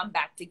has to come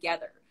back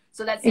together.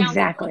 So that sounds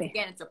like, once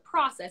again, it's a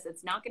process.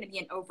 It's not going to be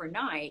an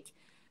overnight.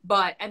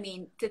 But I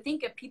mean, to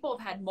think of people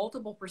have had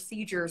multiple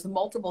procedures,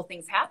 multiple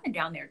things happen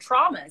down there,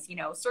 traumas,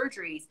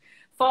 surgeries,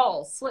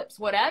 falls, slips,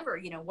 whatever,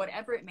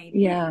 whatever it may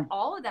be.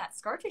 All of that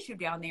scar tissue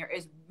down there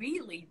is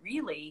really,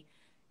 really,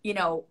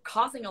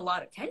 causing a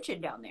lot of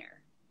tension down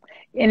there.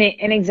 And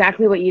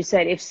exactly what you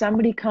said. If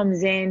somebody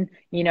comes in,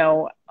 you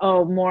know,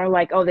 oh, more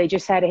like, oh, they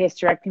just had a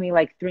hysterectomy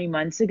like 3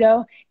 months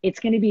ago, it's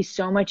going to be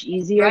so much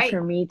easier Right.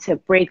 for me to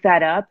break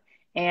that up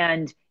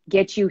and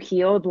get you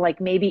healed.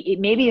 Like maybe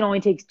it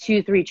only takes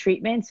 2, 3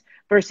 treatments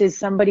versus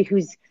somebody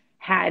who's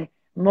had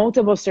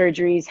multiple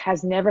surgeries,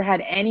 has never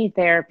had any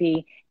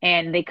therapy,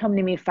 and they come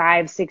to me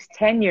 5, 6,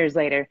 10 years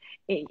later.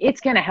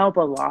 It's going to help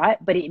a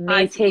lot, but it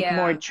may take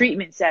more Yeah.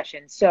 treatment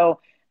sessions. So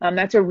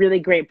that's a really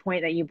great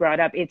point that you brought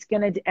up.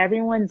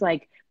 Everyone's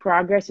like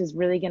progress is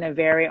really gonna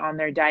vary on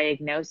their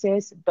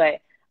diagnosis,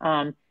 but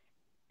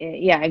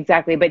yeah,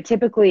 exactly. But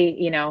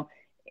typically, you know,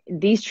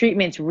 these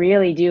treatments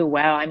really do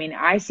well. I mean,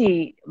 I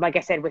see, like I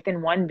said,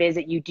 within one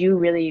visit, you do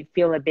really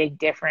feel a big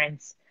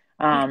difference.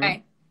 Um,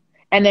 Okay.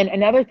 and then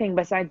another thing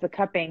besides the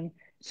cupping,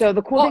 so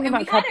the cool Well, thing and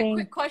we about had a cupping,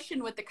 quick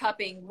question with the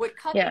cupping. Would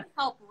yeah, cupping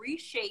help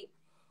reshape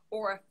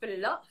or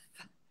fluff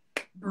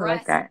I like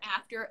breast that.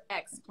 after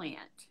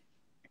explant?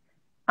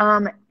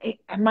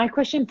 My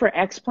question for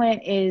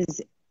explant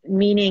is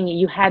meaning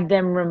you had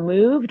them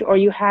removed or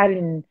you had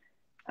an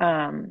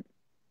um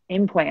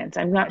implants.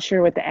 I'm not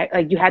sure what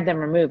like you had them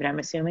removed, I'm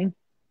assuming.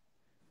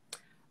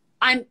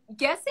 I'm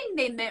guessing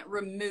they meant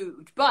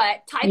removed,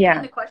 but type it in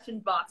Yeah. the question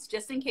box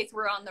just in case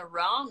we're on the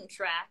wrong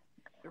track.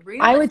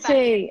 Reel I us would back in.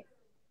 say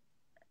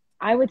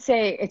I would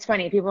say it's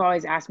funny. People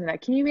always ask me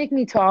that. Can you make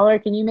me taller?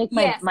 Can you make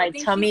Yes, I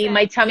think she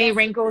my said tummy yes,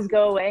 wrinkles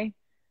go removed. away?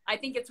 I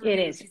think it's It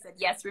removed. is. She said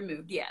yes,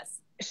 removed. Yes.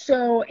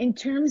 So in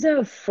terms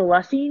of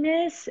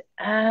fluffiness,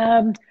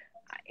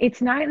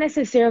 it's not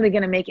necessarily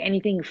going to make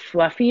anything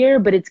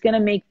fluffier, but it's going to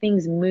make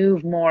things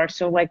move more.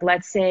 So like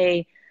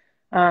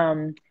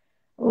um,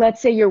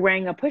 let's say you're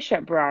wearing a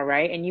push-up bra,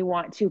 right? And you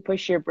want to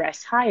push your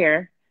breasts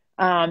higher.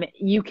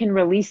 You can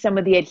release some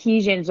of the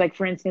adhesions. Like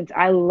for instance,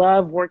 I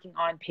love working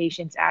on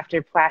patients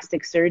after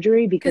plastic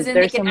surgery Because because then they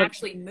there's can some of,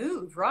 actually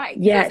move, right?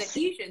 Because those yes,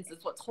 adhesions is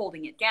what's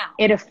holding it down.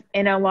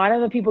 and a lot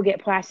of the people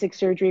get plastic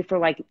surgery for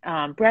like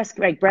breast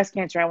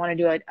cancer. I want to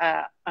do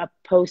a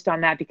post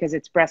on that because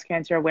it's breast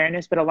cancer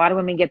awareness. But a lot of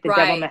women get the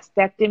double Right.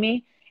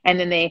 mastectomy, and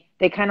then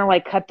they kind of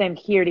like cut them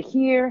here to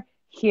here,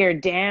 here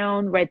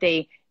down,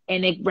 right?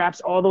 And it wraps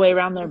all the way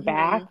around their Mm-hmm.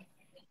 back.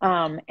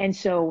 And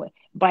so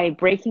by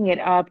breaking it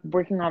up,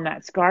 working on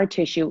that scar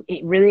tissue,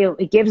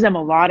 it gives them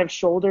a lot of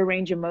shoulder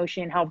range of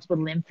motion, helps with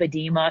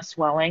lymphedema,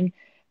 swelling.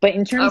 But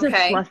in terms of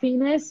Okay.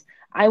 fluffiness,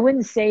 I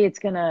wouldn't say it's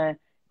gonna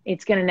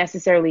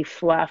necessarily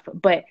fluff,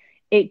 but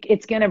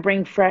it's gonna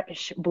bring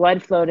fresh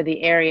blood flow to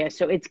the area.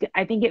 So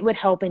I think it would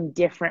help in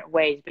different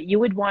ways. But you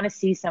would want to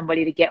see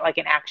somebody to get like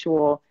an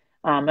actual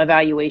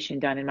evaluation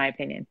done, in my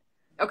opinion.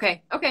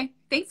 Okay. Okay.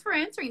 Thanks for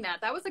answering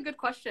that. That was a good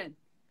question.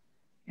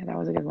 Yeah, that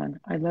was a good one.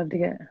 I'd love to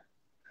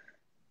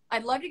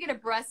get a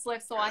breast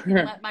lift so I can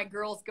let my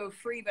girls go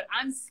free, but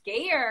I'm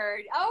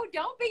scared. Oh,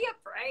 don't be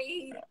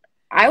afraid.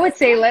 I This is would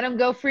say let them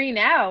go free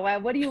now.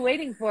 What are you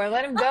waiting for?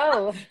 Let them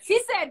go.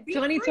 she said, be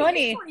free. It's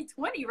 2020.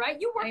 2020, right?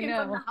 You I working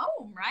from the know.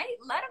 home, right?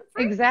 Let them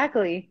free.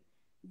 Exactly.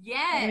 I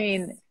Yes.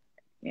 mean,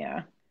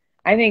 yeah.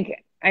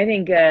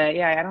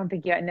 Yeah, I don't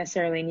think you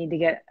necessarily need to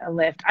get a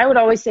lift. I would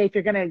always say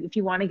if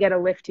you want to get a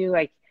lift too,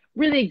 like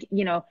really,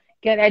 you know,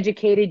 get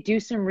educated, do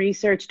some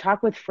research,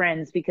 talk with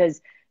friends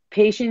because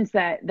patients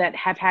that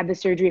have had the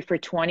surgery for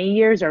 20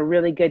 years are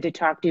really good to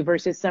talk to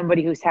versus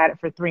somebody who's had it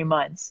for 3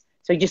 months.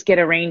 So you just get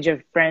a range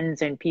of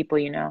friends and people,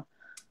 you know.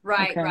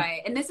 Right, Okay.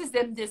 right. And this is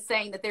them just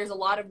saying that there's a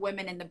lot of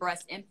women in the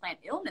breast implant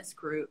illness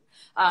group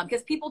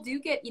because people do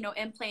get, you know,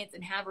 implants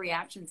and have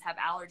reactions, have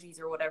allergies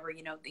or whatever,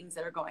 you know, things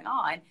that are going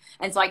on.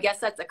 And so I guess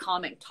that's a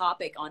common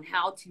topic on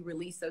how to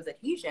release those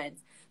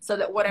adhesions so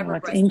that Oh, whatever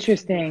that's breast tissue you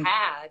interesting.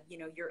 have, you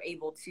know, you're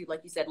able to, like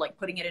you said, like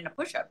putting it in a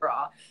push-up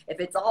bra. If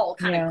it's all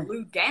kind of Yeah.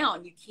 glued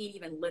down, you can't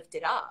even lift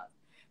it up.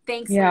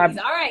 Thanks, Yeah, Louise.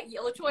 All right,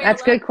 Latoya,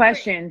 that's let good them free.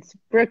 questions.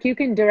 Brooke, you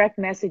can direct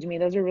message me.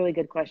 Those are really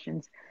good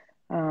questions.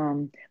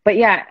 But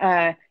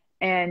yeah,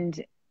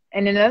 and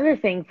another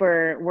thing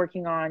for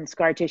working on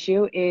scar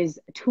tissue is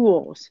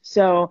tools.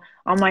 So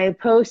on my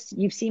posts,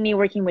 you've seen me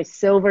working with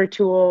silver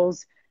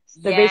tools.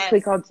 They're basically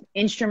Yes. called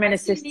instrument I've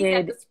seen these at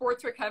assisted. the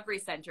Sports Recovery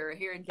Center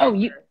here in Oh,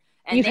 Denver,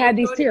 and you've they had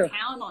these go to too.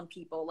 town on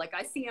people. Like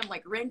I see them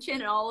like wrenching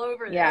and all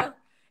over. Yeah.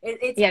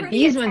 It's Yeah, pretty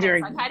these ones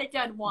intense. are, I've had it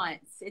done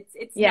once. It's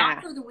not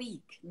yeah. for the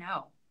weak.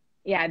 No.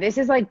 Yeah, this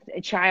is like a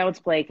child's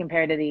play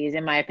compared to these,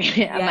 in my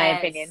opinion. In my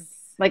opinion, Yes.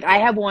 like I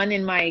Yes. have one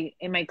in my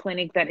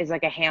clinic that is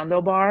like a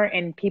handlebar,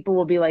 and people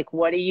will be like,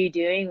 "What are you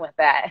doing with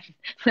that?"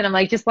 And I'm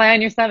like, "Just lie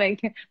on your stomach.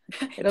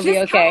 It'll be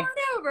Just come okay." on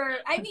over.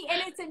 I mean,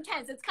 and it's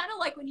intense. It's kind of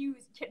like when you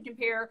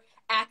compare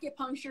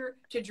acupuncture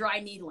to dry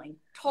needling.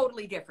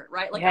 Totally different,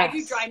 right? Like I do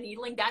Yes. dry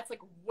needling. That's like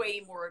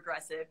way more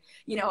aggressive.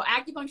 You know,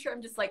 acupuncture,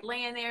 I'm just like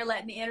laying there,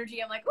 letting the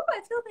energy. I'm like, oh, I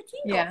feel the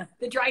tingle. Yeah.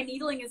 The dry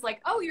needling is like,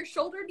 oh, your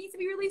shoulder needs to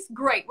be released.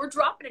 Great. We're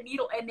dropping a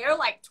needle and they're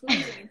like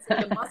twinging into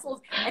the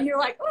muscles. And you're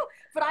like, oh,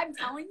 but I'm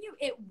telling you,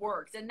 it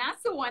works. And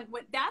that's the one,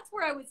 that's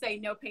where I would say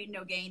no pain,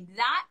 no gain.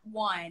 That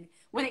one,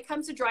 when it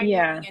comes to dry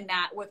Yeah. needling and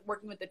that with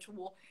working with the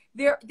tool,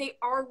 they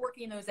are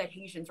working those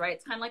adhesions, right?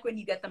 It's kind of like when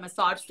you get the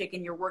massage stick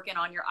and you're working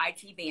on your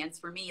IT bands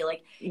for me.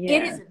 Like it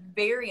Yeah. is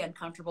very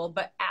uncomfortable,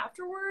 but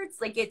afterwards,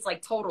 like it's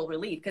like total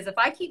relief. Because if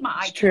I keep my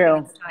It's IT true.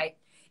 bands tight,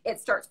 it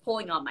starts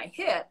pulling on my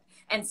hip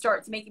and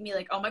starts making me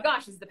like, oh my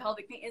gosh, is the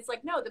pelvic pain? It's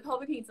like, no, the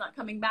pelvic pain's not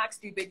coming back,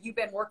 stupid. You've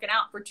been working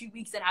out for 2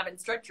 weeks and haven't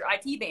stretched your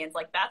IT bands.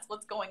 Like that's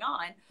what's going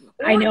on.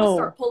 I Or it'll know.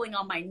 start pulling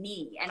on my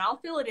knee, and I'll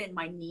feel it in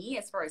my knee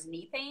as far as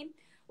knee pain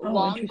Oh,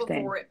 long interesting.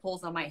 before it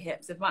pulls on my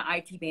hips if my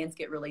IT bands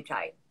get really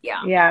tight.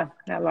 Yeah. Yeah,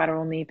 that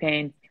lateral knee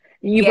pain.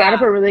 You brought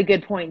up Yeah. a really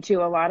good point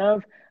too. A lot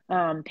of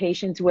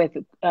patients with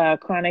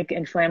chronic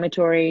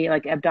inflammatory,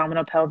 like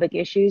abdominal pelvic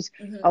issues,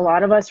 a Mm-hmm.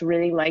 lot of us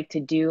really like to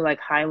do like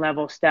high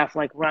level stuff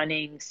like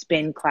running,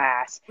 spin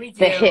class, We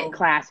the HIIT do.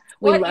 class.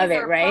 We What love is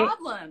it, our right?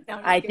 problem? No, I'm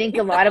just I think a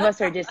kidding. lot of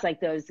us are just like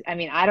those. I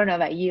mean, I don't know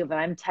about you, but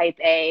I'm type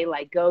A,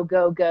 like go,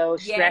 go, go,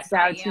 Yes, stress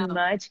out I too am.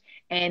 much.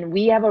 And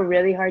we have a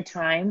really hard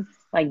time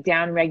like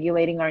down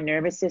regulating our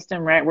nervous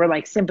system, right? We're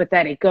like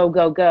sympathetic, go,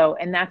 go, go.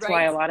 And that's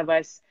why a Right. lot of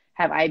us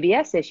have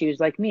IBS issues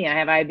like me. I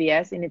have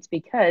IBS, and it's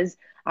because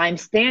I'm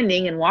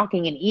standing and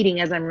walking and eating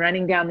as I'm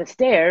running down the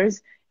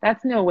stairs.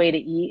 That's no way to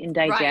eat and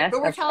Right. digest.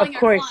 But we're Of telling our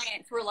course.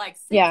 clients, we're like,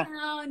 sit Yeah.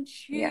 down,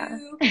 Yeah.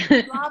 chew,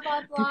 blah,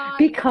 blah, blah.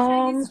 Be Make sure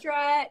you calm.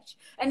 stretch.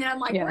 And then I'm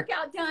like, Yeah.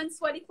 workout done,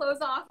 sweaty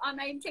clothes off. I'm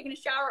not even taking a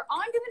shower.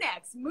 On to the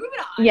next. Moving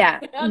Yeah.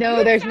 on. A No,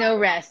 good there's no shower.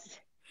 rest.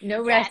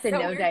 No Yes, rest and so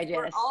no we're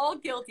digest. all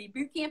guilty.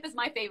 Boot camp is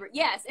my favorite.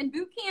 Yes, and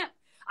boot camp.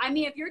 I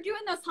mean, if you're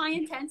doing those high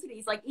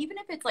intensities, like even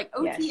if it's like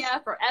Yes.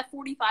 OTF or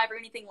F45 or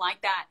anything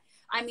like that,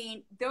 I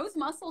mean, those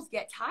muscles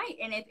get tight,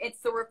 and if it's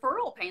the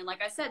referral pain,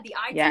 like I said, the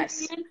IT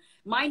Yes. pain,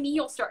 my knee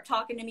will start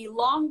talking to me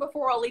long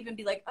before I'll even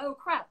be like, oh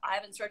crap, I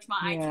haven't stretched my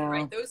IT Yeah.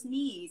 right. Those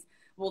knees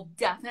will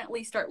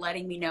definitely start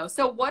letting me know.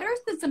 So what are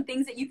some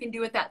things that you can do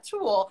with that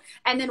tool?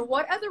 And then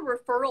what other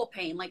referral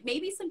pain? Like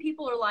maybe some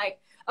people are like,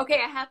 okay,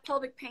 I have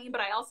pelvic pain,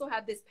 but I also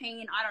have this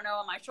pain, I don't know,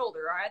 on my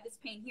shoulder, or I have this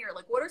pain here.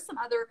 Like what are some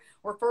other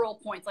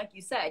referral points? Like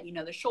you said, you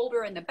know, the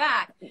shoulder and the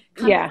back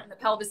coming Yeah. from the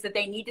pelvis that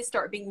they need to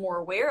start being more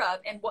aware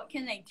of. And what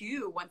can they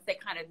do once they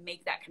kind of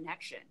make that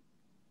connection?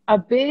 A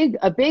big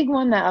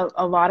one that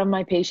a lot of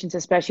my patients,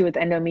 especially with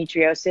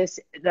endometriosis,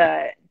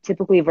 the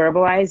typically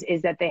verbalize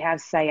is that they have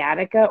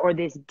sciatica or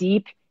this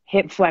deep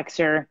hip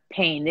flexor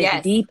pain, this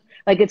Yes. deep,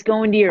 like it's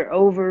going to your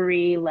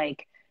ovary,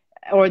 like,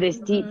 or this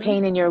deep Mm-hmm.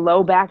 pain in your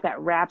low back that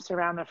wraps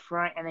around the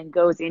front and then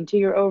goes into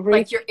your ovary.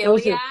 Like your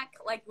Those are, iliac,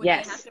 like when they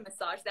have yes. to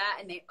massage that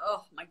and they,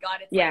 oh my God,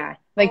 it's like, Yeah.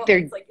 Like oh, they're,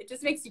 it's like, it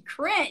just makes you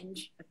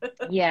cringe.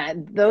 yeah,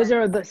 those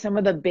Yes. are some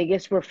of the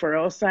biggest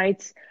referral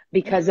sites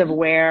because of Mm-hmm.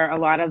 where a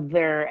lot of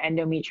their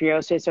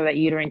endometriosis or that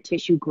uterine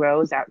tissue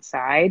grows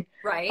outside.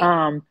 Right.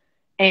 Um,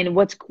 and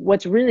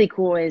what's really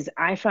cool is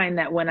I find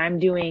that when I'm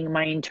doing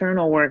my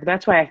internal work,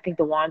 that's why I think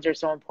the wands are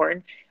so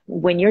important.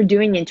 When you're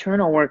doing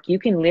internal work, you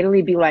can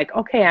literally be like,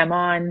 okay, I'm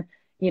on,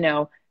 you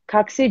know,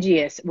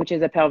 coccygeus, which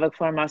is a pelvic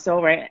floor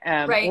muscle, right?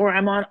 Right. Or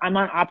I'm on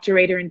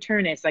obturator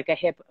internus, like a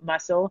hip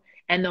muscle,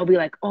 and they'll be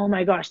like, oh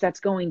my gosh,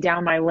 that's going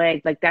down my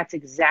leg. Like that's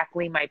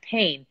exactly my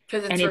pain.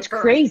 Because And it's it's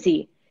referring.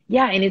 crazy.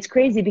 Yeah, and it's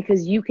crazy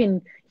because you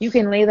can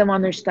lay them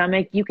on their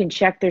stomach, you can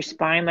check their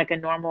spine like a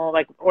normal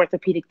like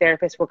orthopedic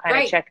therapist will kind of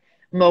Right. check,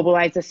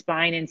 mobilize the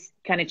spine and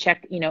kind of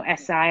check,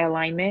 SI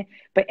alignment,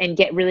 but and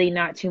get really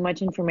not too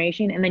much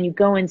information. And then you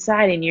go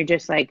inside and you're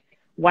just like,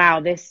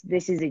 wow, this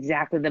is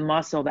exactly the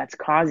muscle that's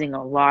causing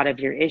a lot of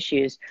your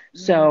issues. Mm-hmm.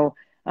 So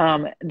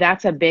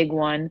that's a big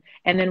one.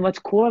 And then what's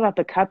cool about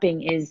the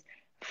cupping is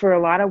for a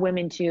lot of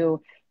women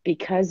too,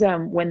 because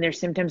when their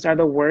symptoms are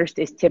the worst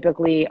is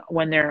typically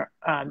when they're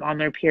on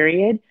their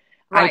period.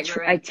 Right. I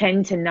Right.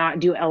 tend to not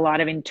do a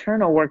lot of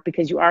internal work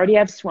because you already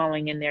have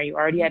swelling in there, you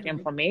already have Mm-hmm.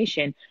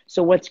 inflammation.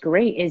 So what's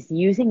great is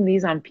using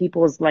these on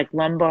people's like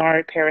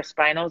lumbar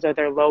paraspinals or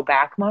their low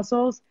back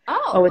muscles.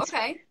 Oh, Oh,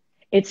 okay.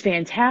 it's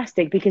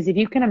fantastic because if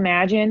you can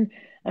imagine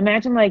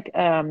like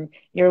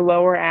your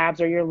lower abs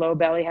or your low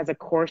belly has a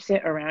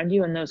corset around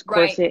you and those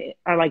Right. corset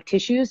are like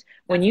tissues.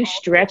 When That's you all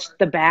stretch for.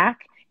 the back,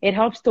 it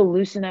helps to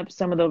loosen up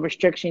some of the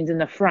restrictions in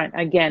the front.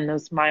 Again,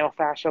 those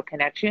myofascial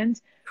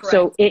connections.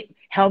 So Correct. it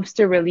helps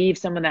to relieve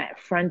some of that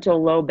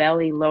frontal low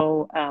belly,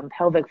 low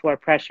pelvic floor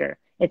pressure.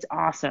 It's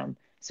awesome.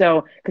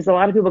 So, because a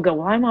lot of people go,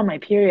 well, I'm on my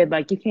period,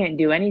 like you can't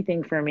do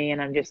anything for me. And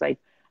I'm just like,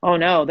 oh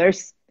no,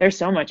 there's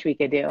so much we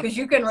could do. Because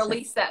you can So,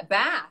 release that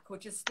back,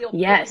 which is still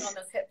pulling on yes.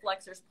 those hip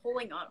flexors,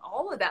 pulling on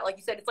all of that. Like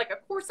you said, it's like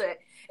a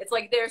corset. It's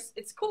like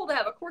it's cool to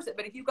have a corset,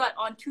 but if you got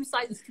on two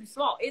sizes too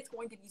small, it's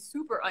going to be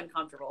super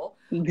uncomfortable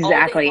all day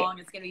Exactly. long.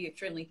 It's going to be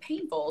extremely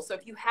painful. So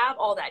if you have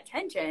all that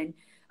tension,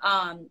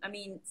 I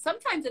mean,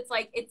 sometimes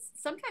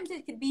sometimes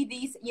it could be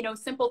these,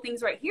 simple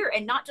things right here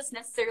and not just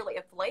necessarily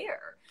a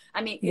flare.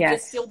 I mean, it could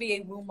just still Yes. be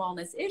a womb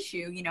wellness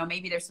issue.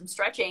 Maybe there's some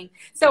stretching.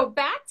 So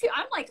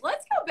I'm like,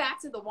 let's go back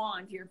to the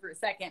wand here for a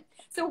second.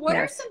 So what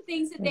are Yes. some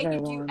things that Those they are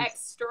could do wands.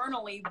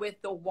 externally with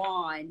the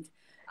wand?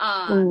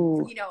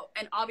 Ooh.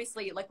 And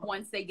obviously like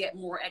once they get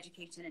more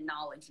education and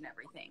knowledge and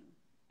everything.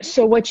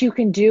 So what you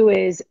can do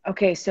is,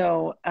 okay,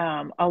 so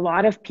a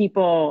lot of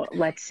people,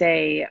 let's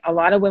say a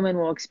lot of women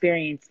will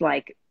experience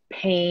like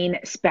pain,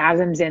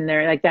 spasms in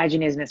their like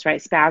vaginismus,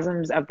 right?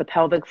 Spasms of the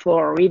pelvic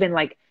floor or even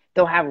like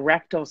they'll have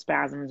rectal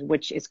spasms,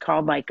 which is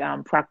called like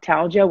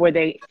proctalgia, where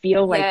they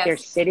feel like they're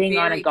Yes, sitting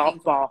on a very golf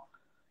painful. ball.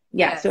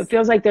 Yeah, so it Yes.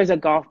 feels like there's a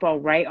golf ball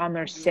right on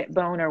their Mhm. sit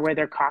bone or where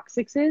their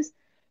coccyx is.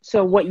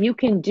 So what you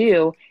can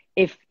do,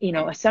 if, you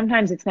know,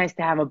 sometimes it's nice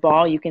to have a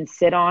ball you can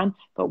sit on,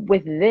 but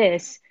with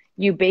this,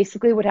 you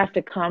basically would have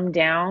to come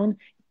down.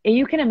 And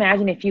you can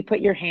imagine if you put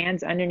your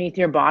hands underneath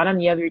your bottom,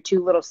 you have your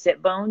two little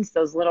sit bones,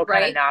 those little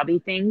kind of Right. knobby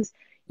things.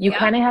 You Yeah.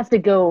 kind of have to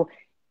go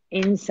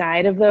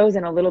inside of those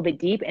and a little bit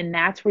deep, and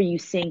that's where you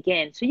sink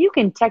in. So you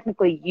can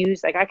technically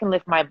use, like I can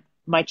lift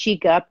my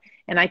cheek up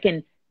and I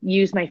can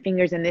use my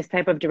fingers in this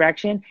type of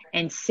direction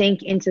and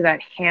sink into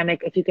that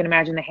hammock. If you can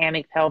imagine the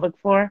hammock pelvic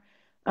floor,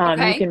 you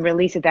Okay. can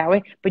release it that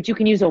way, but you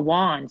can use a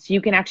wand. So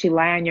you can actually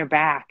lie on your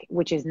back,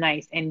 which is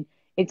nice. And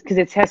it's because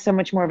it has so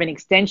much more of an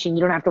extension.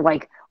 You don't have to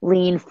like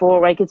lean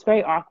forward. Like it's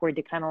very awkward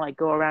to kind of like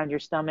go around your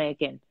stomach.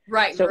 And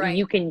Right. so Right.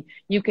 you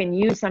can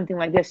use something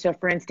like this. So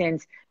for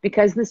instance,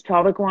 because this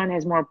pelvic one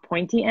has more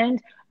pointy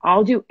end,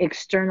 I'll do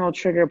external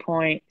trigger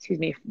point, excuse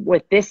me,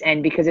 with this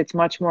end because it's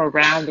much more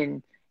round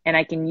and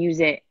I can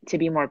use it to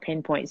be more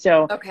pinpoint.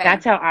 So Okay.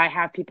 that's how I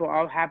have people.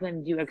 I'll have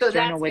them do So external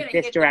that's with going to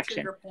this hit the direction.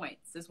 trigger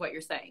points, is what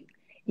you're saying.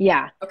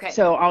 Yeah. Okay.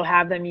 So I'll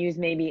have them use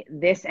maybe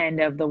this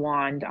end of the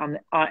wand on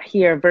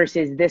here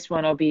versus this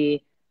one will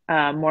be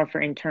more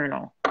for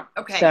internal.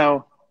 Okay.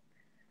 So,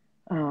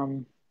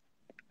 oh,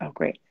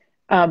 great.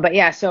 But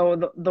yeah,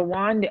 so the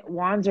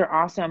wands are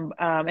awesome.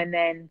 And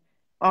then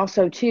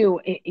also too,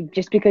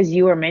 just because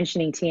you were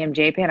mentioning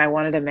TMJ pen, I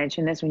wanted to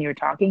mention this when you were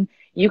talking.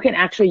 You can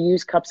actually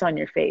use cups on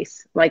your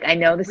face. Like I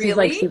know this is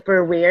like Really?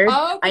 super weird.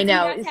 Oh, I because you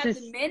know guys this have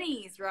is the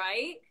minis,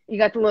 right? you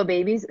got the little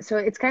babies, so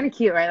it's kind of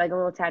cute, right? Like a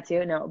little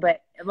tattoo. No,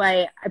 but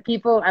like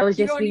people, I was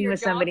You just go into speaking your with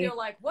job, they're somebody.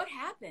 like, "What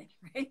happened?"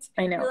 Right?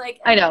 I You're know,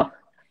 like, I know,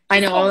 I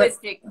just know. All that.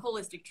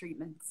 holistic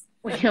treatments.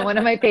 One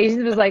of my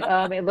patients was like,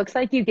 it looks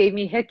like you gave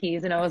me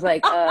hickeys, and I was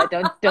like,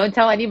 don't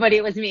tell anybody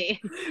it was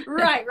me.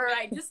 Right.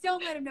 Just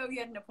don't let them know you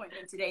had an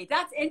appointment today.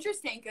 That's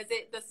interesting because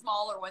the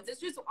smaller ones.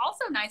 It's just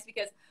also nice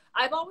because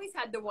I've always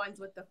had the ones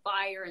with the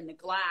fire and the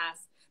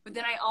glass, but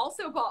then I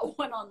also bought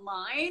one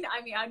online.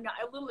 I mean, I'm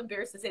a little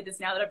embarrassed to say this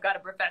now that I've got a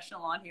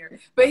professional on here,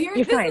 but You're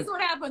this is fine.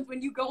 what happens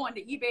when you go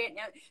onto eBay. And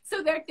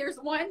so there's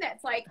one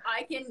that's like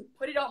I can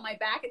put it on my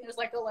back, and there's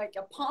like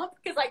a pump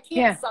because I can't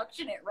Yeah,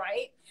 suction it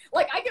right.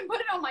 Like I can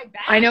put it on my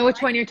I back, know which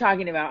right? one you're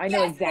talking about. I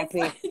know Yes, and it's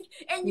exactly. like,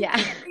 and you Yeah.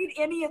 can't read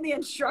any of the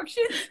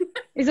instructions.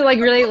 Is it like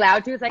really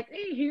loud too? It's like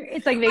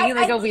it's like making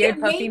like I a think it weird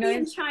may puffy be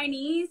in noise.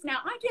 Chinese. Now,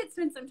 I did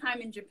spend some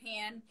time in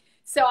Japan,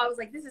 so I was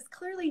like, this is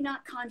clearly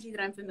not kanji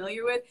that I'm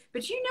familiar with.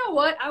 But you know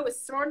what? I was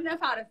smart enough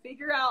how to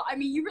figure out. I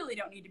mean, you really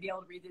don't need to be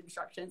able to read the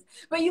instructions,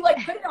 but you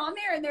like put it on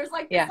there, and there's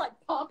like this Yeah. like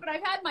pump. And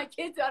I've had my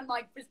kids, I'm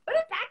like, just put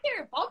it back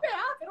there, pump it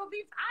up, it'll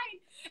be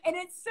fine. And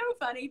it's so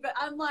funny, but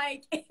I'm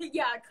like,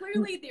 yeah,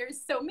 clearly there's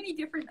so many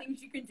different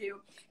things you can do.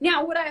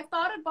 Now, would I have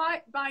thought of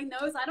buying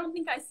those? I don't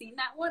think I've seen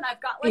that one.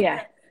 I've got like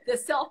Yeah. the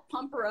self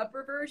pumper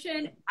upper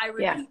version. I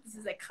Yeah. repeat, this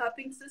is a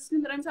cupping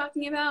system that I'm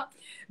talking about.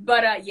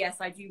 But yes,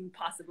 I do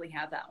possibly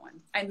have that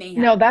one. I may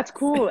have. No, that's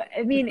cool.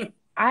 I mean,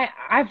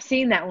 I've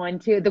seen that one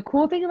too. The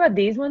cool thing about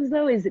these ones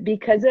though is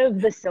because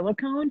of the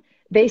silicone,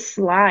 they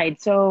slide.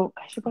 So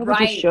I should probably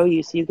just Right. show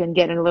you so you can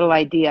get a little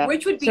idea.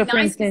 Which would be So for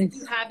nice because if you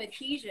instance, have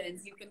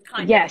adhesions, you can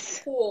kind of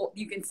yes. pull,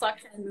 you can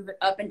suction and move it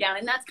up and down.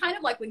 And that's kind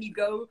of like when you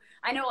go,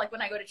 I know like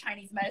when I go to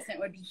Chinese medicine, it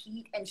would be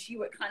heat and she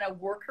would kind of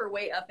work her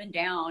way up and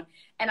down.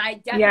 And I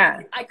definitely,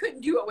 Yeah. I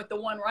couldn't do it with the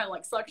one where I'm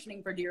like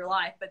suctioning for dear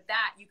life, but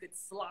that you could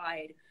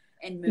slide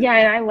and move. Yeah,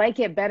 and I like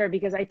it better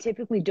because I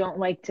typically don't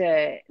like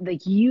to,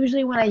 like,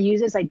 usually when I use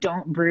this, I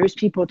don't bruise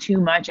people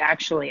too much,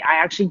 actually. I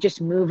actually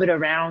just move it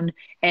around.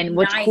 And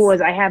what's Nice. cool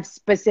is I have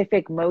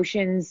specific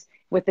motions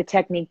with the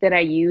technique that I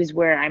use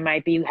where I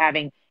might be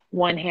having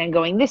one hand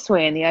going this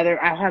way and the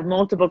other. I'll have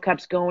multiple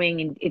cups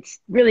going, and it's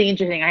really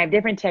interesting. I have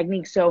different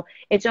techniques. So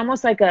it's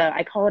almost like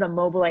I call it a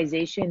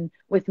mobilization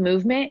with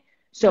movement.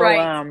 So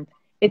Right.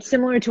 it's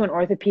similar to an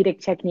orthopedic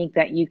technique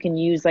that you can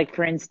use, like,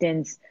 for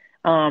instance,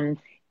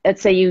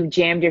 let's say you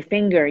jammed your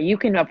finger, you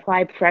can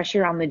apply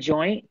pressure on the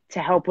joint to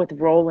help with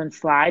roll and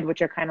slide,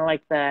 which are kind of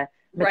like the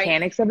Right.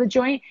 mechanics of the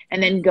joint,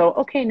 and then go,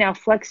 okay, now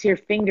flex your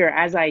finger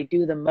as I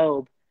do the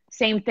mob.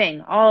 Same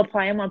thing. I'll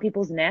apply them on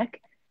people's neck,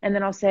 and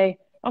then I'll say,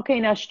 okay,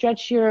 now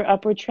stretch your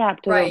upper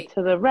trap to Right.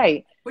 the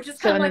right. Which is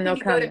So, kind of and like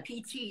then when you go to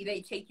come. PT,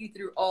 they take you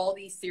through all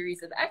these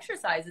series of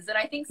exercises. And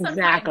I think sometimes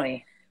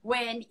Exactly.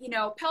 when, you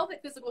know,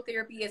 pelvic physical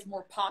therapy is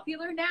more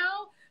popular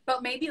now,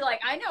 but maybe like,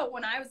 I know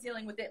when I was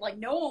dealing with it, like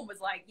no one was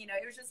like, you know,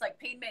 it was just like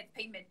pain meds,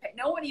 pain meds, pain.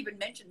 No one even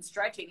mentioned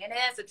stretching. And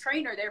as a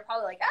trainer, they're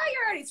probably like, oh,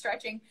 you're already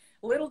stretching.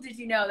 Little did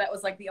you know that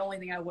was like the only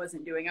thing I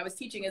wasn't doing. I was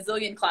teaching a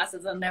zillion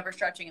classes on never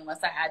stretching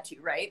unless I had to,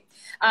 right?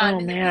 Oh,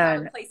 And then we have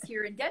a man. place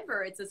here in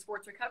Denver. It's a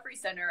sports recovery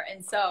center.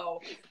 And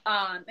so,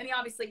 I mean,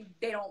 obviously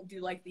they don't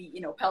do like the,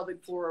 you know,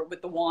 pelvic floor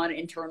with the wand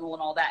internal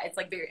and all that. It's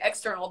like very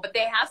external, but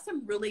they have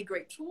some really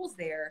great tools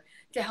there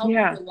to help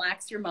Yeah. you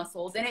relax your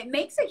muscles. And it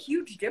makes a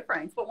huge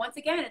difference. But once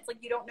again, it's like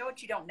you don't know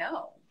what you don't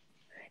know.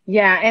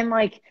 Yeah, and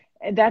like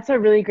That's a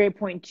really great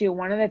point too.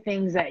 One of the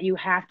things that you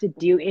have to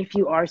do if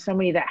you are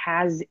somebody that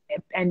has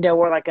endo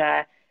or like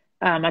a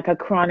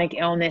chronic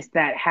illness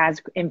that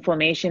has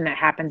inflammation that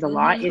happens a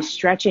lot is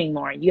stretching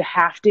more. You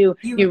have to,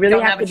 You you really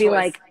don't have have a to be choice.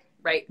 like,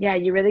 Right. yeah,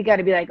 you really got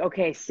to be like,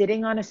 okay,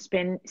 sitting on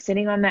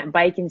that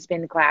bike and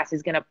spin class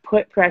is going to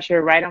put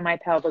pressure right on my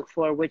pelvic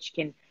floor, which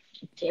can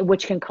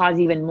cause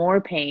even more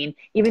pain,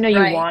 even though you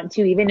Right. want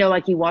to, even though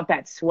like you want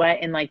that sweat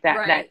and like that,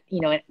 Right. you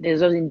know,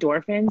 there's those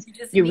endorphins. You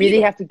just You need really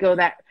it. have to go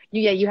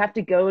you have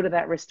to go to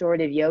that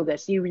restorative yoga.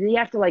 So you really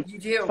have to like You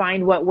do.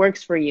 find what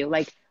works for you.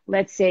 Like,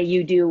 let's say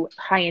you do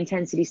high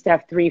intensity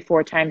stuff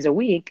 3-4 times a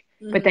week,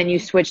 but then you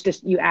switch to,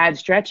 you add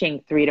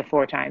stretching 3 to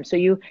 4 times. So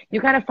you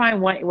kind of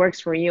find what works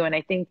for you. And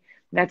I think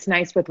that's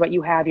nice with what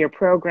you have your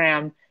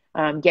program,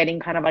 getting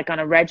kind of like on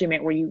a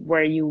regiment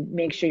where you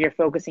make sure you're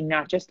focusing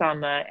not just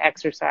on the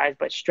exercise,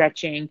 but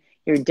stretching,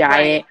 your Right.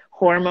 diet,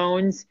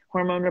 hormone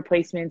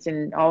replacements,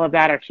 and all of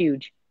that are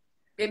huge.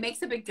 It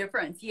makes a big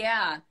difference.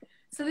 Yeah.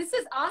 So this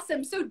is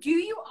awesome. So do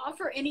you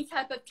offer any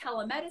type of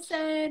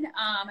telemedicine?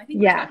 I think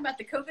we're Yeah. talking about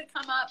the COVID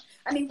come up.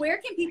 I mean, where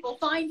can people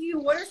find you?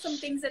 What are some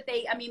things that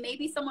I mean,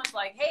 maybe someone's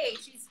like, hey,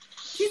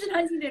 she's in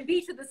Huntington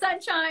Beach with the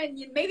sunshine.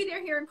 Maybe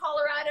they're here in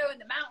Colorado in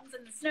the mountains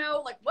and the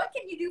snow. Like, what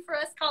can you do for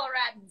us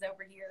Coloradans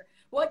over here?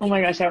 What Oh can my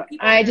you do gosh, for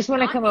people I that are just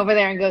want to not come in over your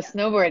there and go area?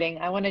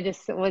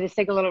 snowboarding. We'll just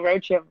take a little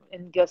road trip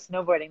and go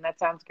snowboarding. That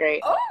sounds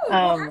great. Oh,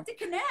 we'll have Um, to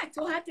connect.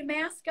 We'll have to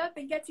mask up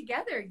and get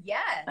together. I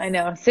Yes.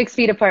 know, 6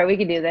 feet apart, we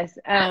can do this.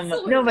 No,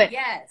 Absolutely. but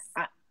Yes.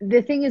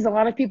 the thing is, a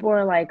lot of people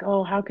are like,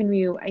 oh, how can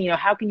you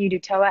do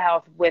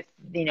telehealth with,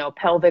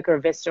 pelvic or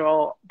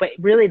visceral? But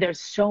really,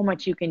 there's so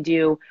much you can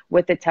do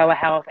with the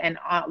telehealth. And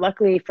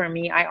luckily for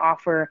me, I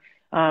offer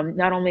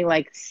not only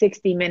like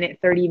 60-minute,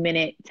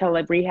 30-minute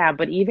tele rehab,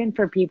 but even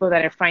for people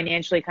that are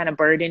financially kind of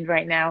burdened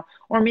right now,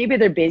 or maybe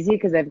they're busy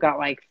because they've got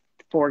like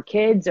 4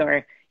 kids,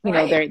 or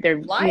Right.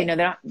 they're Life.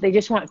 not, they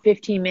just want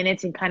 15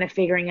 minutes and kind of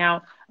figuring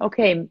out,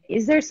 okay,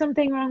 is there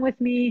something wrong with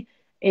me?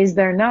 Is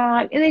there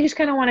not? And they just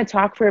kind of want to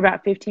talk for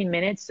about 15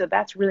 minutes. So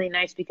that's really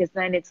nice, because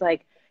then it's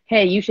like,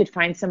 hey, you should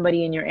find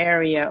somebody in your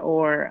area,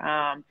 or,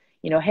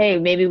 hey,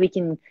 maybe we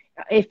can,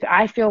 if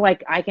I feel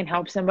like I can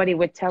help somebody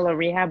with tele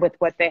rehab with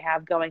what they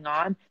have going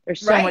on,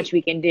 there's so much Right.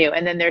 we can do.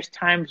 And then there's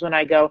times when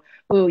I go,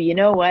 oh, you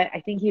know what? I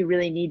think you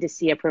really need to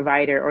see a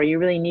provider, or you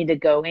really need to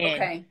go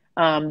in, Okay.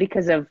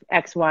 because of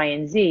X, Y,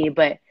 and Z.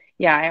 But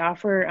yeah, I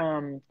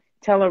offer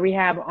tele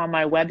rehab on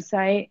my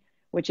website,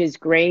 which is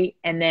great.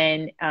 And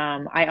then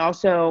I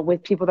also,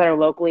 with people that are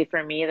locally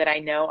for me that I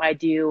know, I've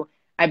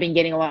been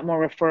getting a lot more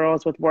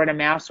referrals with word of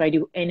mouth. So I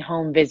do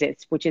in-home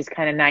visits, which is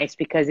kind of nice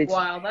because it's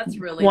Wow, that's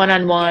really nice. Yeah.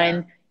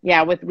 one-on-one.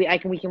 Yeah,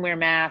 we can wear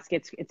masks.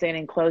 It's an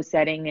enclosed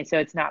setting, and so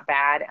it's not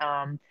bad.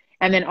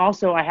 And then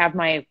also I have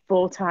my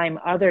full-time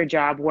other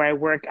job where I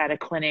work at a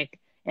clinic,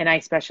 and I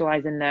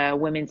specialize in the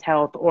women's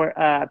health or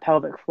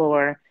pelvic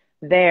floor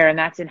there, and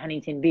that's in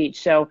Huntington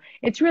Beach. So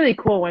it's really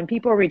cool when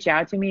people reach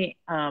out to me.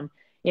 I'm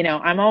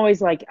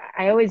always like,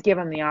 I always give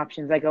them the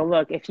options. I go,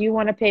 look, if you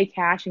want to pay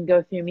cash and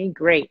go through me,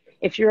 great.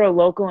 If you're a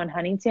local in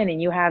Huntington and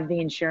you have the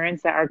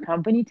insurance that our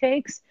company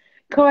takes,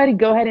 go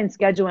ahead and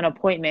schedule an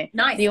appointment.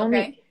 Nice. The only,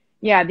 Okay.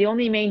 yeah, the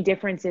only main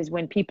difference is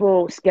when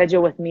people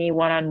schedule with me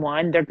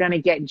one-on-one, they're going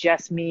to get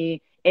just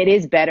me. It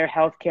is better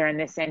healthcare in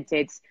this sense.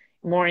 It's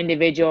more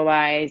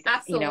individualized.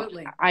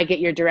 Absolutely. I get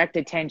your direct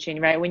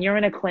attention, right? When you're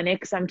in a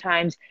clinic,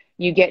 sometimes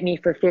you get me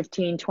for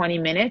 15, 20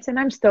 minutes and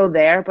I'm still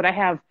there, but I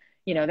have,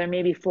 there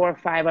may be 4 or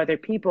 5 other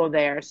people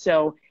there.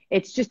 So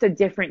it's just a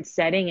different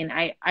setting. And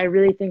I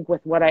really think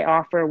with what I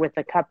offer with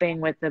the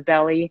cupping, with the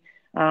belly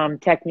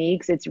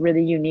techniques, it's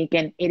really unique.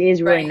 And it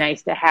is really Right.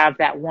 nice to have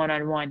that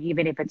one-on-one,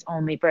 even if it's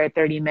only for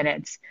 30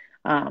 minutes.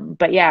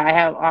 But yeah, I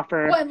have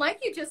offer. Well, and like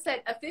you just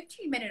said, a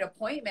 15-minute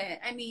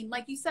appointment. I mean,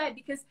 like you said,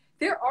 because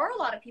there are a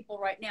lot of people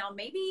right now,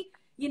 maybe,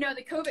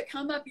 the COVID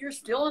come up, you're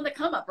still on the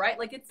come up, right?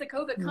 Like it's the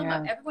COVID come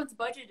up. Yeah. Everyone's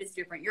budget is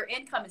different. Your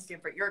income is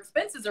different. Your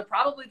expenses are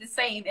probably the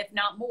same, if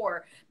not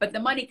more, but the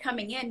money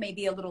coming in may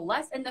be a little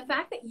less. And the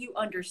fact that you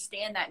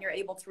understand that and you're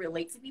able to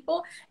relate to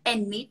people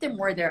and meet them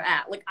where they're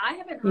at. Like I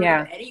haven't heard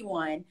Yeah. of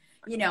anyone,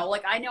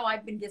 like I know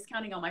I've been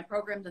discounting on my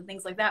programs and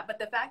things like that, but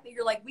the fact that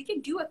you're like, we can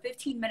do a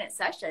 15-minute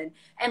session.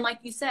 And like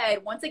you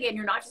said, once again,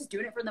 you're not just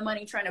doing it for the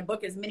money, trying to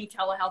book as many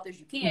telehealth as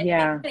you can and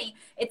Yeah. make money.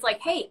 It's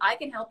like, hey, I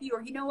can help you.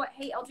 Or you know what?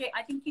 Hey, LJ,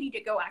 I think you need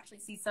to go actually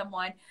see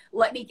someone.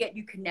 Let me get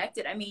you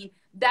connected. I mean,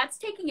 that's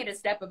taking it a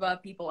step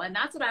above people. And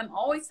that's what I'm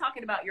always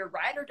talking about. Your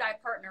ride or die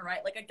partner,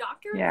 right? Like a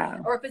doctor Yeah.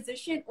 or a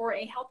physician or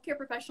a healthcare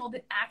professional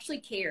that actually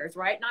cares,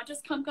 right? Not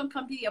just come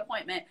to the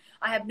appointment.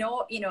 I have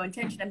no,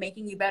 intention of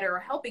making you better or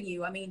helping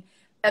you. I mean,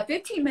 a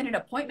 15-minute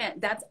appointment,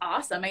 that's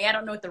awesome. I mean, I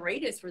don't know what the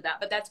rate is for that,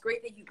 but that's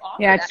great that you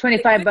offer Yeah, that. it's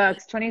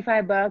 $25,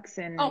 $25.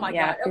 Oh And my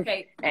yeah, God.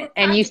 Okay. We're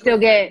and you practically still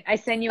free. I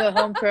send you a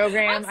home I'm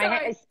program. sorry.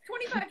 $25?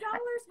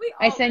 We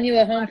I all send get you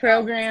a home $25.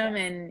 program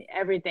Yes. and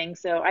everything.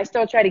 So I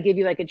still try to give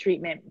you like a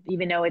treatment,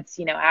 even though it's,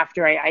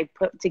 after I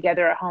put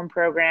together a home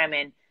program.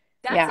 And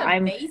That's yeah,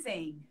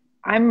 amazing.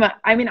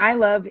 I mean, I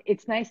love,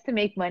 it's nice to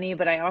make money,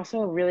 but I'm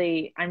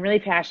really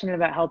passionate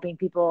about helping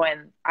people.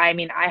 And I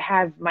mean, I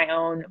have my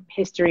own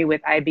history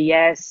with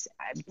IBS,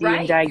 being Right.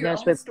 Your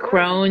diagnosed own with story.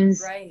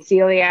 Crohn's, Right.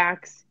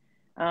 celiacs,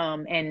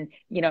 and,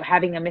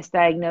 having a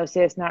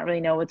misdiagnosis, not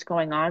really know what's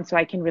going on. So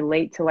I can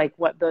relate to like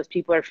what those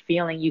people are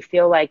feeling. You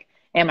feel like,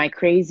 am I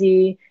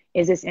crazy?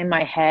 Is this in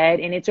my head?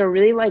 And it's a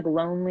really like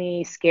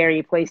lonely,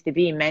 scary place to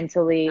be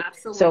mentally. So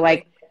Absolutely.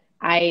 like,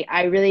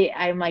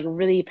 I'm like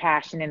really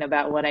passionate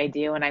about what I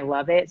do and I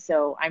love it.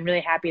 So I'm really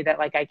happy that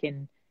like I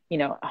can,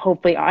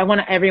 hopefully I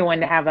want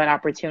everyone to have that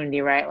opportunity,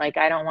 right? Like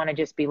I don't want to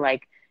just be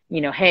like,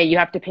 hey, you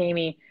have to pay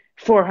me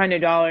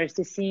 $400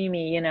 to see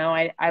me.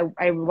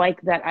 I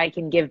like that I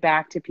can give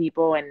back to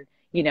people and,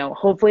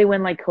 hopefully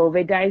when like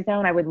COVID dies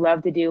down, I would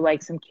love to do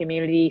like some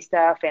community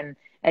stuff and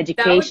That would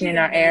education be in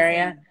our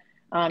area. amazing.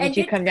 And If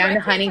you come down to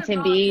correct me if I'm Huntington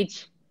wrong,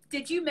 Beach.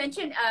 did you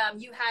mention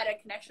you had a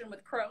connection with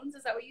Crohn's?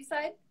 Is that what you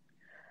said?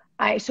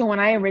 So when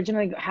I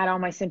originally had all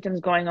my symptoms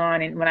going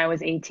on and when I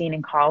was 18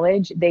 in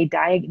college, they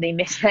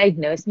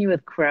misdiagnosed me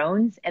with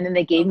Crohn's and then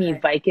they gave me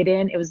Okay.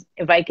 Vicodin. It was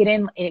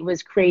Vicodin and it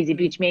was crazy,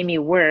 Hmm. which made me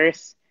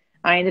worse.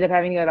 I ended up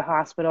having to go to the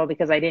hospital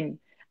because I didn't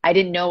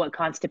know what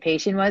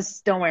constipation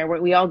was. Don't worry,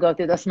 we all go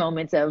through those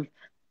moments of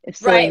Right, where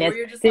silliness.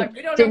 you're just like, Didn't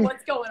we don't know didn't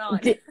what's going on.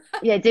 did,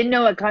 yeah, didn't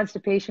know what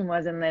constipation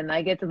was, and then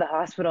I get to the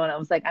hospital and I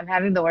was like, I'm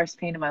having the worst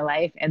pain of my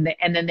life. And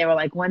then they were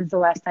like, when's the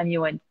last time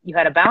you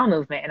had a bowel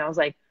movement? And I was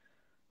like,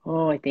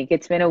 oh, I think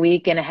it's been a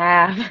week and a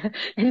half.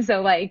 And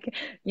so like,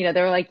 they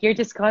were like, you're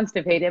just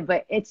constipated,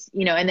 but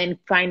and then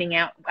finding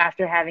out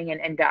after having an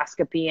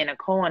endoscopy and a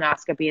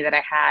colonoscopy that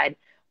I had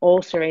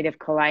ulcerative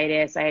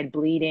colitis, I had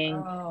bleeding,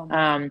 Oh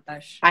my um,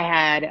 gosh. I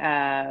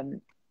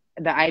had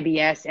the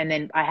IBS, and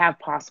then I have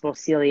possible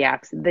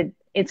celiacs.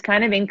 It's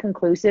kind of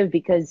inconclusive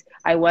because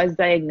I was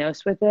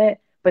diagnosed with it,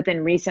 but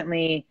then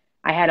recently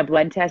I had a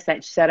blood test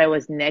that said I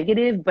was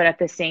negative, but at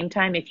the same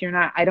time,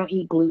 I don't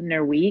eat gluten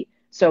or wheat.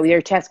 So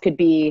your test could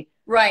be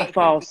a Right, it could be.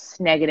 false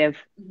negative.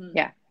 Hmm.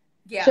 Yeah.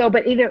 Yeah. So,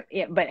 but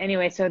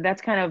anyway, so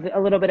that's kind of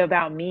a little bit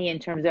about me in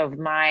terms of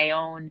my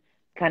own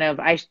kind of,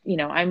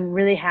 I'm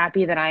really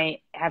happy that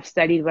I have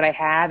studied what I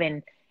have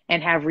and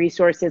have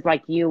resources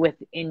like you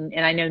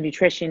and I know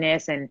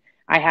nutritionists and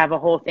I have a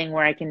whole thing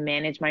where I can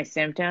manage my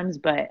symptoms,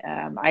 but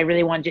I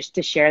really want just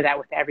to share that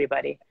with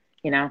everybody,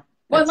 Well,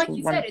 that's like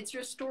you said, one. it's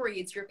your story,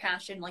 it's your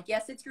passion. Like,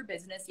 yes, it's your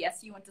business.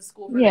 Yes, you went to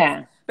school for this,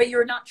 Yeah. but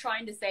you're not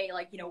trying to say,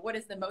 like, what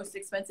is the most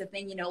expensive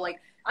thing?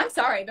 Like, I'm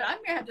sorry, but I'm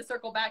going to have to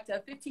circle back to a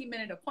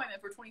 15-minute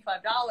appointment for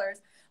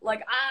 $25.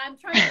 Like, I'm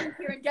trying to think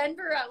here in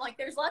Denver. I'm like,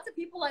 there's lots of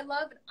people I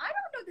love, and I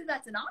don't know that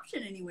that's an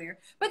option anywhere.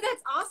 But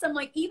that's awesome.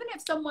 Like, even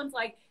if someone's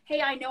like,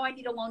 hey, I know I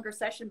need a longer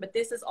session, but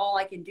this is all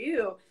I can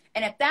do.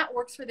 And if that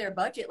works for their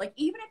budget, like,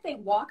 even if they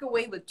walk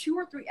away with 2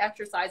 or 3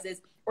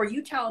 exercises, or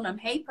you telling them,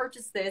 hey,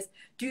 purchase this,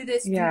 do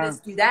this, do Yeah. this,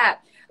 do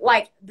that.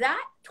 Like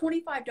that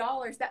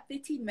 $25, that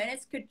 15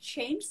 minutes could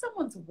change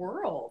someone's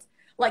world.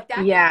 Like that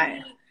could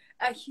Yeah. be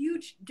a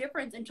huge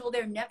difference until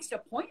their next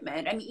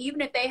appointment. I mean,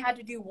 even if they had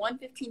to do one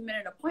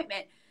 15-minute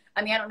appointment,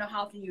 I mean, I don't know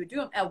how often you would do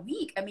them a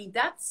week. I mean,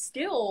 that's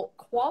still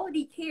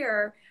quality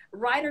care,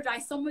 ride or die,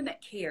 someone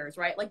that cares,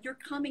 right? Like you're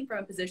coming from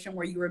a position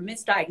where you were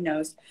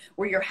misdiagnosed,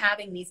 where you're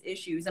having these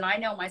issues. And I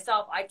know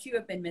myself, I too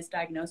have been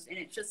misdiagnosed, and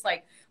it's just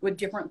like with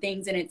different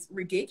things, and it's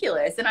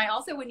ridiculous. And I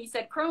also, when you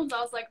said Crohn's,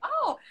 I was like,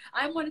 oh,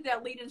 I'm one of the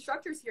lead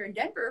instructors here in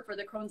Denver for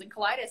the Crohn's and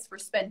colitis for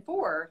Spend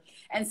 4.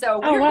 And so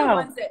Oh, we're the wow.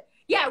 ones that,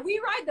 yeah, we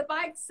ride the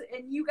bikes,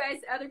 and you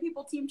guys, other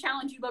people, team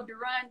challenge, you love to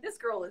run. This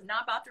girl is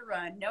not about to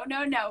run. No,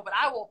 no, no. But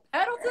I will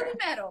pedal to the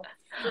metal.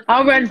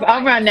 I'll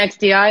run next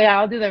to you. Yeah,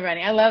 I'll do the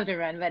running. I love to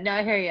run, but no,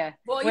 I hear you.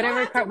 Well, you don't Whatever,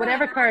 have to run.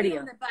 whatever I'll be cardio.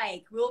 on the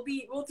bike. We'll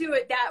do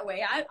it that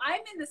way.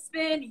 I'm in the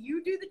spin.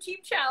 You do the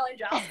cheap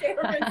challenge. I'll stay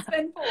over in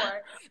Spin 4.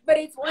 But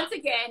it's once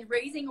again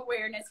raising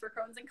awareness for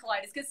Crohn's and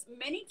colitis, because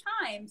many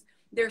times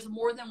there's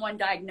more than one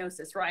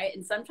diagnosis, right?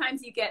 And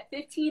sometimes you get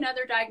 15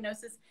 other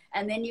diagnoses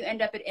and then you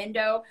end up at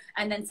endo.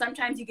 And then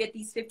sometimes you get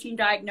these 15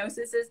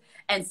 diagnoses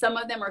and some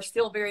of them are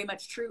still very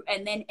much true.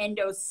 And then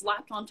endo's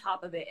slapped on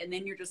top of it. And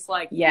then you're just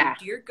like, Yeah.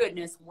 dear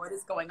goodness, what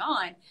is going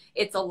on?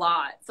 It's a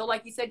lot. So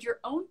like you said, your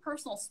own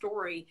personal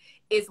story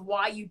is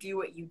why you do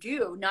what you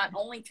do, not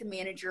only to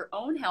manage your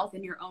own health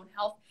and your own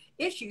health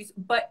issues,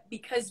 but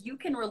because you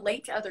can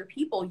relate to other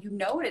people. You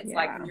know what it's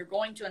like when you're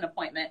going to an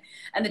appointment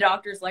and the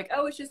doctor's like,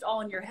 oh, it's just all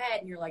in your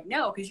head. And you're like,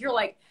 no, because you're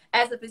like,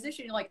 as a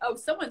physician, you're like, oh,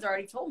 someone's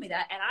already told me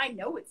that. And I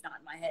know it's not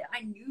in my head.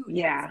 I knew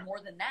it was more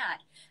than that.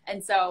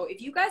 And so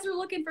if you guys are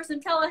looking for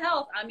some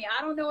telehealth, I mean,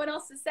 I don't know what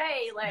else to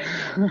say. Like,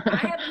 I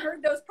haven't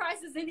heard those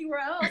prices anywhere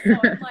else. So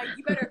I'm like,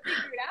 you better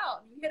figure it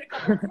out. You hit a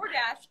couple of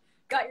DoorDash,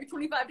 got your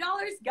 $25,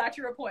 got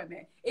your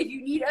appointment. If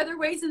you need other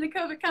ways in the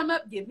COVID come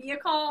up, give me a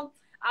call.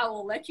 I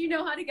will let you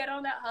know how to get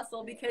on that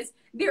hustle, because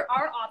there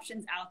are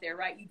options out there,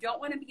 right? You don't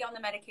want to be on the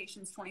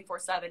medications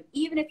 24/7.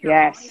 Even if you're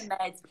on the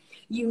meds,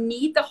 you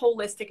need the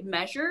holistic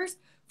measures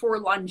for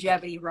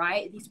longevity,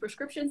 right? These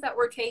prescriptions that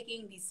we're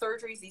taking, these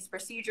surgeries, these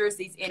procedures,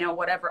 these,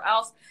 whatever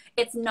else,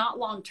 it's not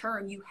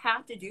long-term. You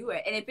have to do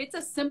it. And if it's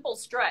a simple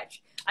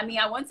stretch, I mean,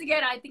 once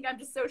again, I think I'm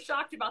just so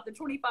shocked about the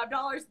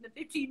 $25 in the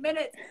 15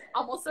 minutes.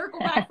 I'm going to circle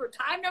back for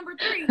time number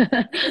 3,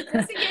 because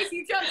just in case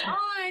you jumped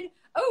on,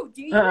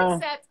 do you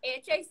accept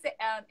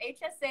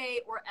HSA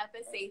or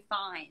FSA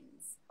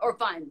fines or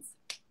funds?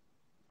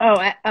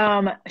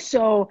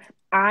 So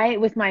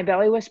with my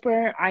Belly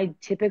Whisperer, I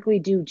typically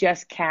do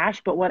just cash,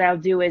 but what I'll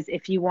do is,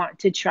 if you want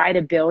to try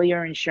to bill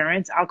your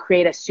insurance, I'll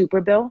create a super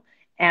bill,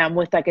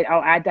 with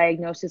I'll add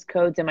diagnosis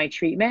codes in my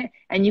treatment,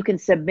 and you can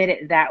submit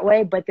it that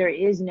way, but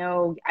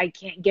I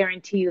can't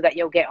guarantee you that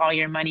you'll get all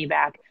your money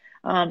back.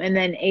 And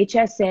then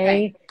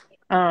HSA,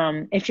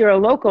 if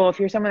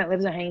you're someone that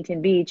lives in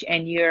Huntington Beach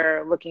and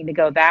you're looking to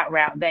go that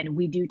route, then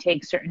we do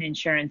take certain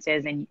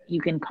insurances, and you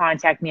can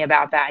contact me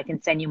about that. I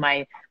can send you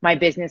my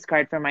business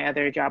card for my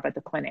other job at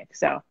the clinic.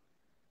 So.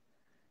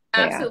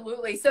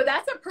 Absolutely. So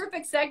that's a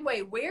perfect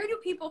segue. Where do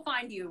people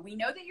find you? We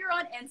know that you're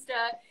on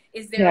Insta.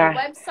 Is there a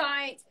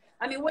website?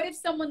 I mean, what if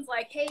someone's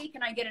like, hey,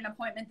 can I get an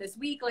appointment this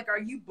week? Like, are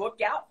you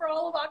booked out for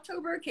all of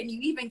October? Can you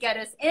even get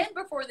us in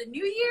before the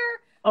new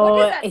year?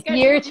 If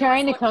you're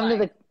trying to come to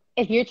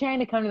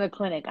the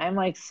clinic, I'm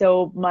like,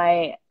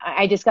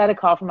 I just got a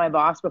call from my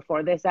boss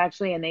before this,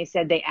 actually, and they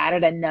said they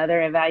added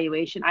another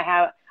evaluation.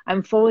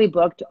 I'm fully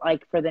booked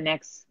for the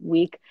next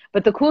week.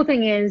 But the cool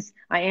thing is,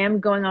 I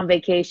am going on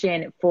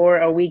vacation for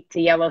a week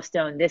to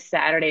Yellowstone this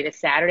Saturday to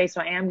Saturday.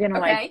 So I am going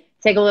to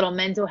take a little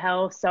mental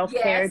health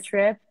self-care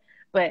trip.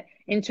 But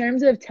in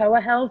terms of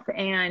telehealth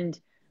and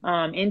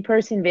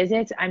in-person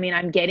visits, I mean,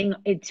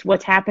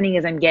 what's happening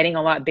is I'm getting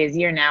a lot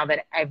busier now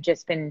that I've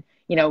just been,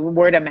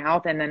 word of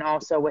mouth, and then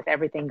also with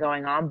everything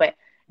going on. But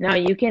no,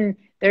 I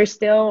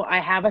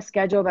have a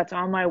schedule that's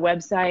on my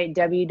website,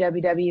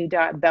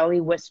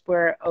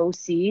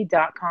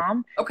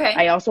 www.bellywhisperoc.com. Okay.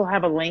 I also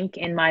have a link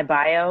in my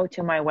bio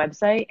to my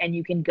website, and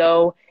you can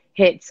go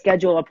hit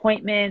schedule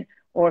appointment,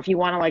 or if you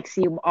want to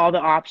see all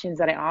the options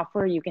that I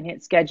offer, you can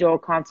hit schedule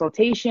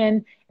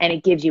consultation, and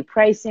it gives you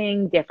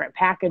pricing, different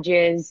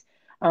packages.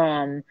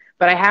 But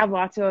I have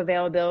lots of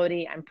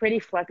availability. I'm pretty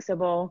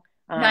flexible.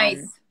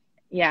 Nice.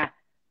 Yeah.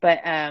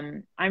 But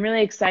I'm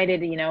really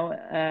excited,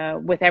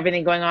 with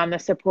everything going on, the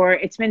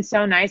support. It's been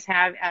so nice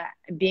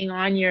being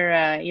on your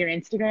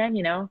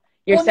Instagram.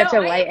 You're such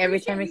a light every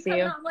time I see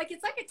you.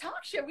 It's like a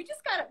talk show. We're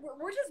just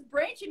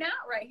branching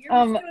out right here.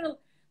 We're just doing a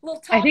little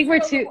talk. I think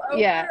we're too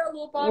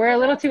we're a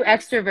little too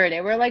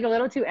extroverted. We're a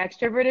little too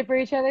extroverted for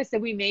each other, so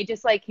we may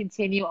just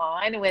continue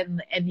on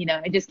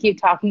and just keep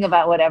talking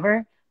about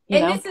whatever.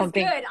 This is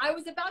good. I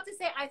was about to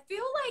say, I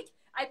feel like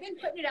I've been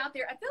putting it out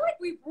there. I feel like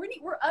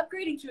we're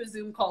upgrading to a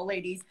Zoom call,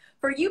 ladies.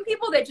 For you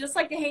people that just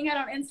like to hang out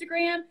on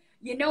Instagram,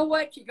 you know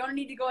what? You're going to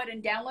need to go ahead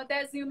and download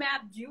that Zoom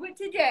app. Do it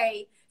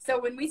today. So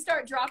when we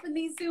start dropping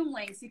these Zoom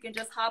links, you can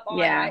just hop on,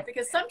 right?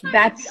 Because sometimes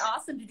it'd be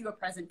awesome to do a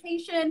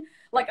presentation.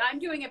 Like I'm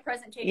doing a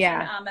presentation,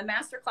 a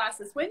masterclass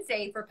this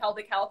Wednesday for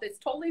pelvic health. It's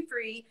totally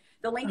free.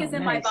 The link is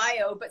in my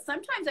bio. But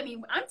sometimes, I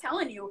mean, I'm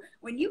telling you,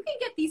 when you can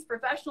get these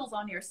professionals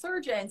on your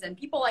surgeons and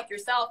people like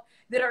yourself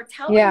that are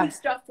telling you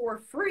stuff for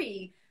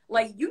free,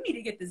 you need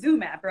to get the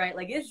Zoom app, right?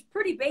 It's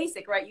pretty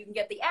basic, right? You can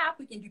get the app.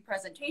 We can do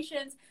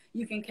presentations.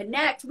 You can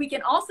connect. We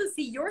can also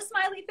see your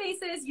smiley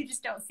faces. You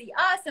just don't see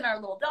us and our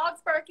little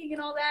dogs barking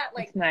and all that.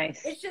 It's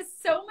nice. It's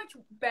just so much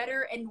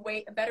better and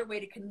a better way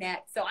to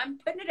connect. So I'm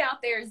putting it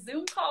out there.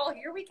 Zoom call.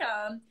 Here we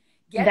come.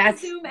 Get the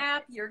Zoom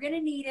app. You're going to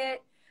need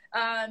it.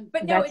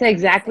 But no, that's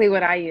exactly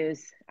what I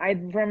use.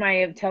 For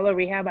my tele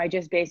rehab, I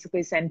just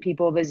basically send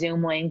people the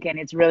Zoom link, and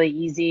it's really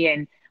easy.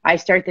 And I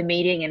start the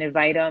meeting and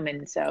invite them.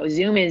 And so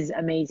Zoom is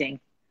amazing.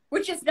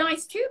 Which is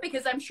nice too,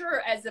 because I'm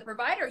sure as a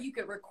provider, you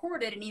could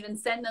record it and even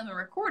send them a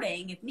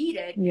recording if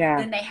needed. Yeah.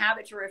 Then they have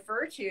it to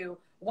refer to.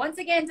 Once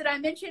again, did I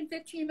mention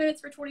 15 minutes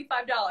for $25?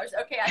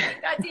 Okay, I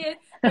think I did,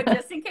 but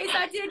just in case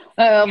I did.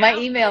 Oh, my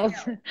email's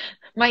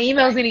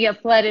going to get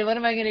flooded. What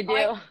am I going to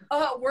do?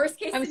 Worst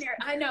case scenario.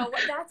 I know.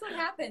 That's what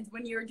happens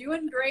when you're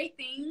doing great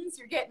things.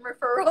 You're getting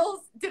referrals.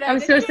 I'm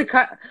supposed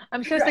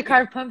to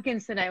carve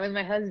pumpkins tonight with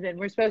my husband.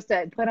 We're supposed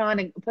to put on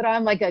a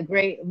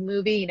great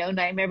movie,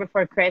 Nightmare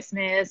Before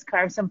Christmas,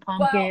 carve some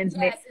pumpkins.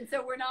 Well, yes, and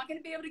so we're not going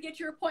to be able to get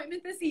your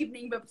appointment this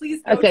evening, but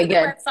please go to the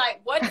website.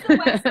 What's the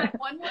website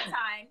one more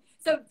time?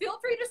 So feel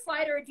free to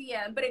slide her a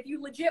DM, but if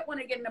you legit want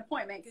to get an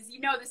appointment, because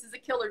this is a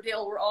killer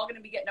deal, we're all going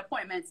to be getting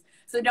appointments.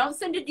 So don't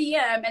send a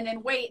DM and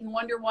then wait and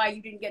wonder why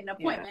you didn't get an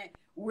appointment. Yeah.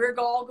 We're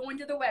all going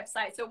to the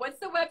website. So what's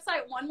the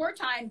website one more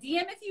time?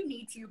 DM if you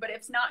need to, but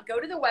if not, go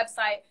to the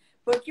website,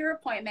 book your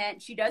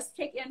appointment. She does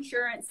take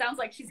insurance. Sounds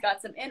like she's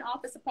got some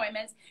in-office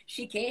appointments.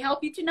 She can't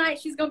help you tonight.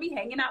 She's going to be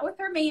hanging out with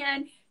her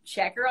man.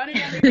 Check her on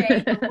another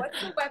day. But what's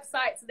the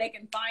website so they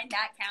can find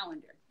that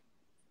calendar?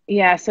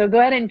 Yeah, so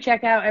go ahead and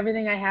check out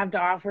everything I have to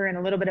offer and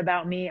a little bit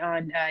about me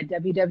on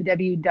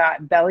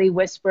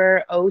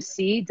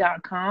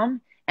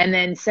www.bellywhisperoc.com. And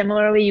then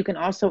similarly, you can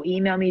also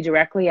email me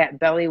directly at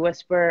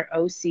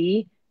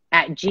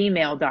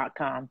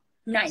bellywhisperoc@gmail.com.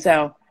 Nice.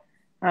 So,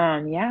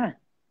 yeah,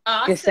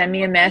 awesome. just send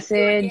me a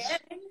message.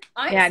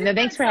 Yeah, no,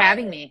 thanks for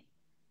having me.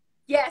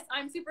 Yes,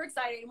 I'm super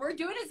excited. We're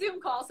doing a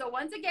Zoom call. So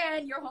once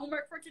again, your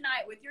homework for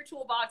tonight with your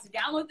toolbox,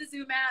 download the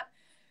Zoom app.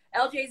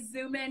 LJ's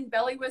Zoom in,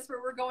 Belly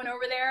Whisper, we're going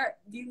over there.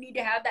 You need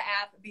to have the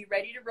app, be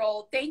ready to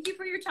roll. Thank you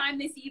for your time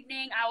this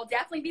evening. I will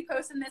definitely be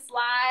posting this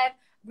live.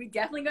 We're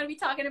definitely going to be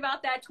talking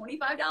about that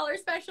 $25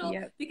 special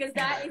because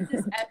that is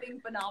just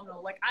epic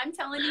phenomenal. Like I'm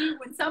telling you,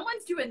 when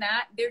someone's doing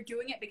that, they're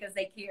doing it because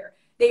they care.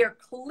 They are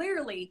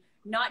clearly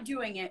not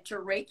doing it to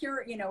rake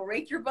your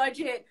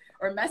budget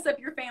or mess up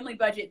your family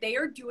budget. They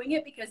are doing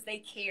it because they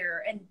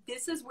care. And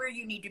this is where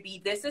you need to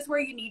be. This is where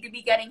you need to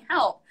be getting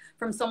help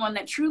from someone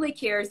that truly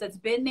cares, that's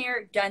been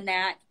there, done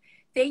that.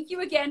 Thank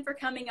you again for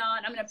coming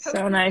on. I'm going to post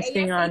so nice ASAP.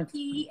 being on.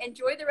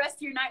 Enjoy the rest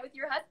of your night with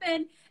your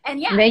husband. And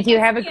yeah, thank you.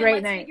 Have a great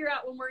let's night. Figure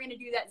out when we're going to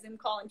do that Zoom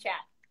call and chat.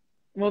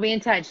 We'll be in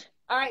touch.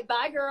 All right.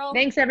 Bye, girl.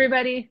 Thanks,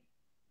 everybody.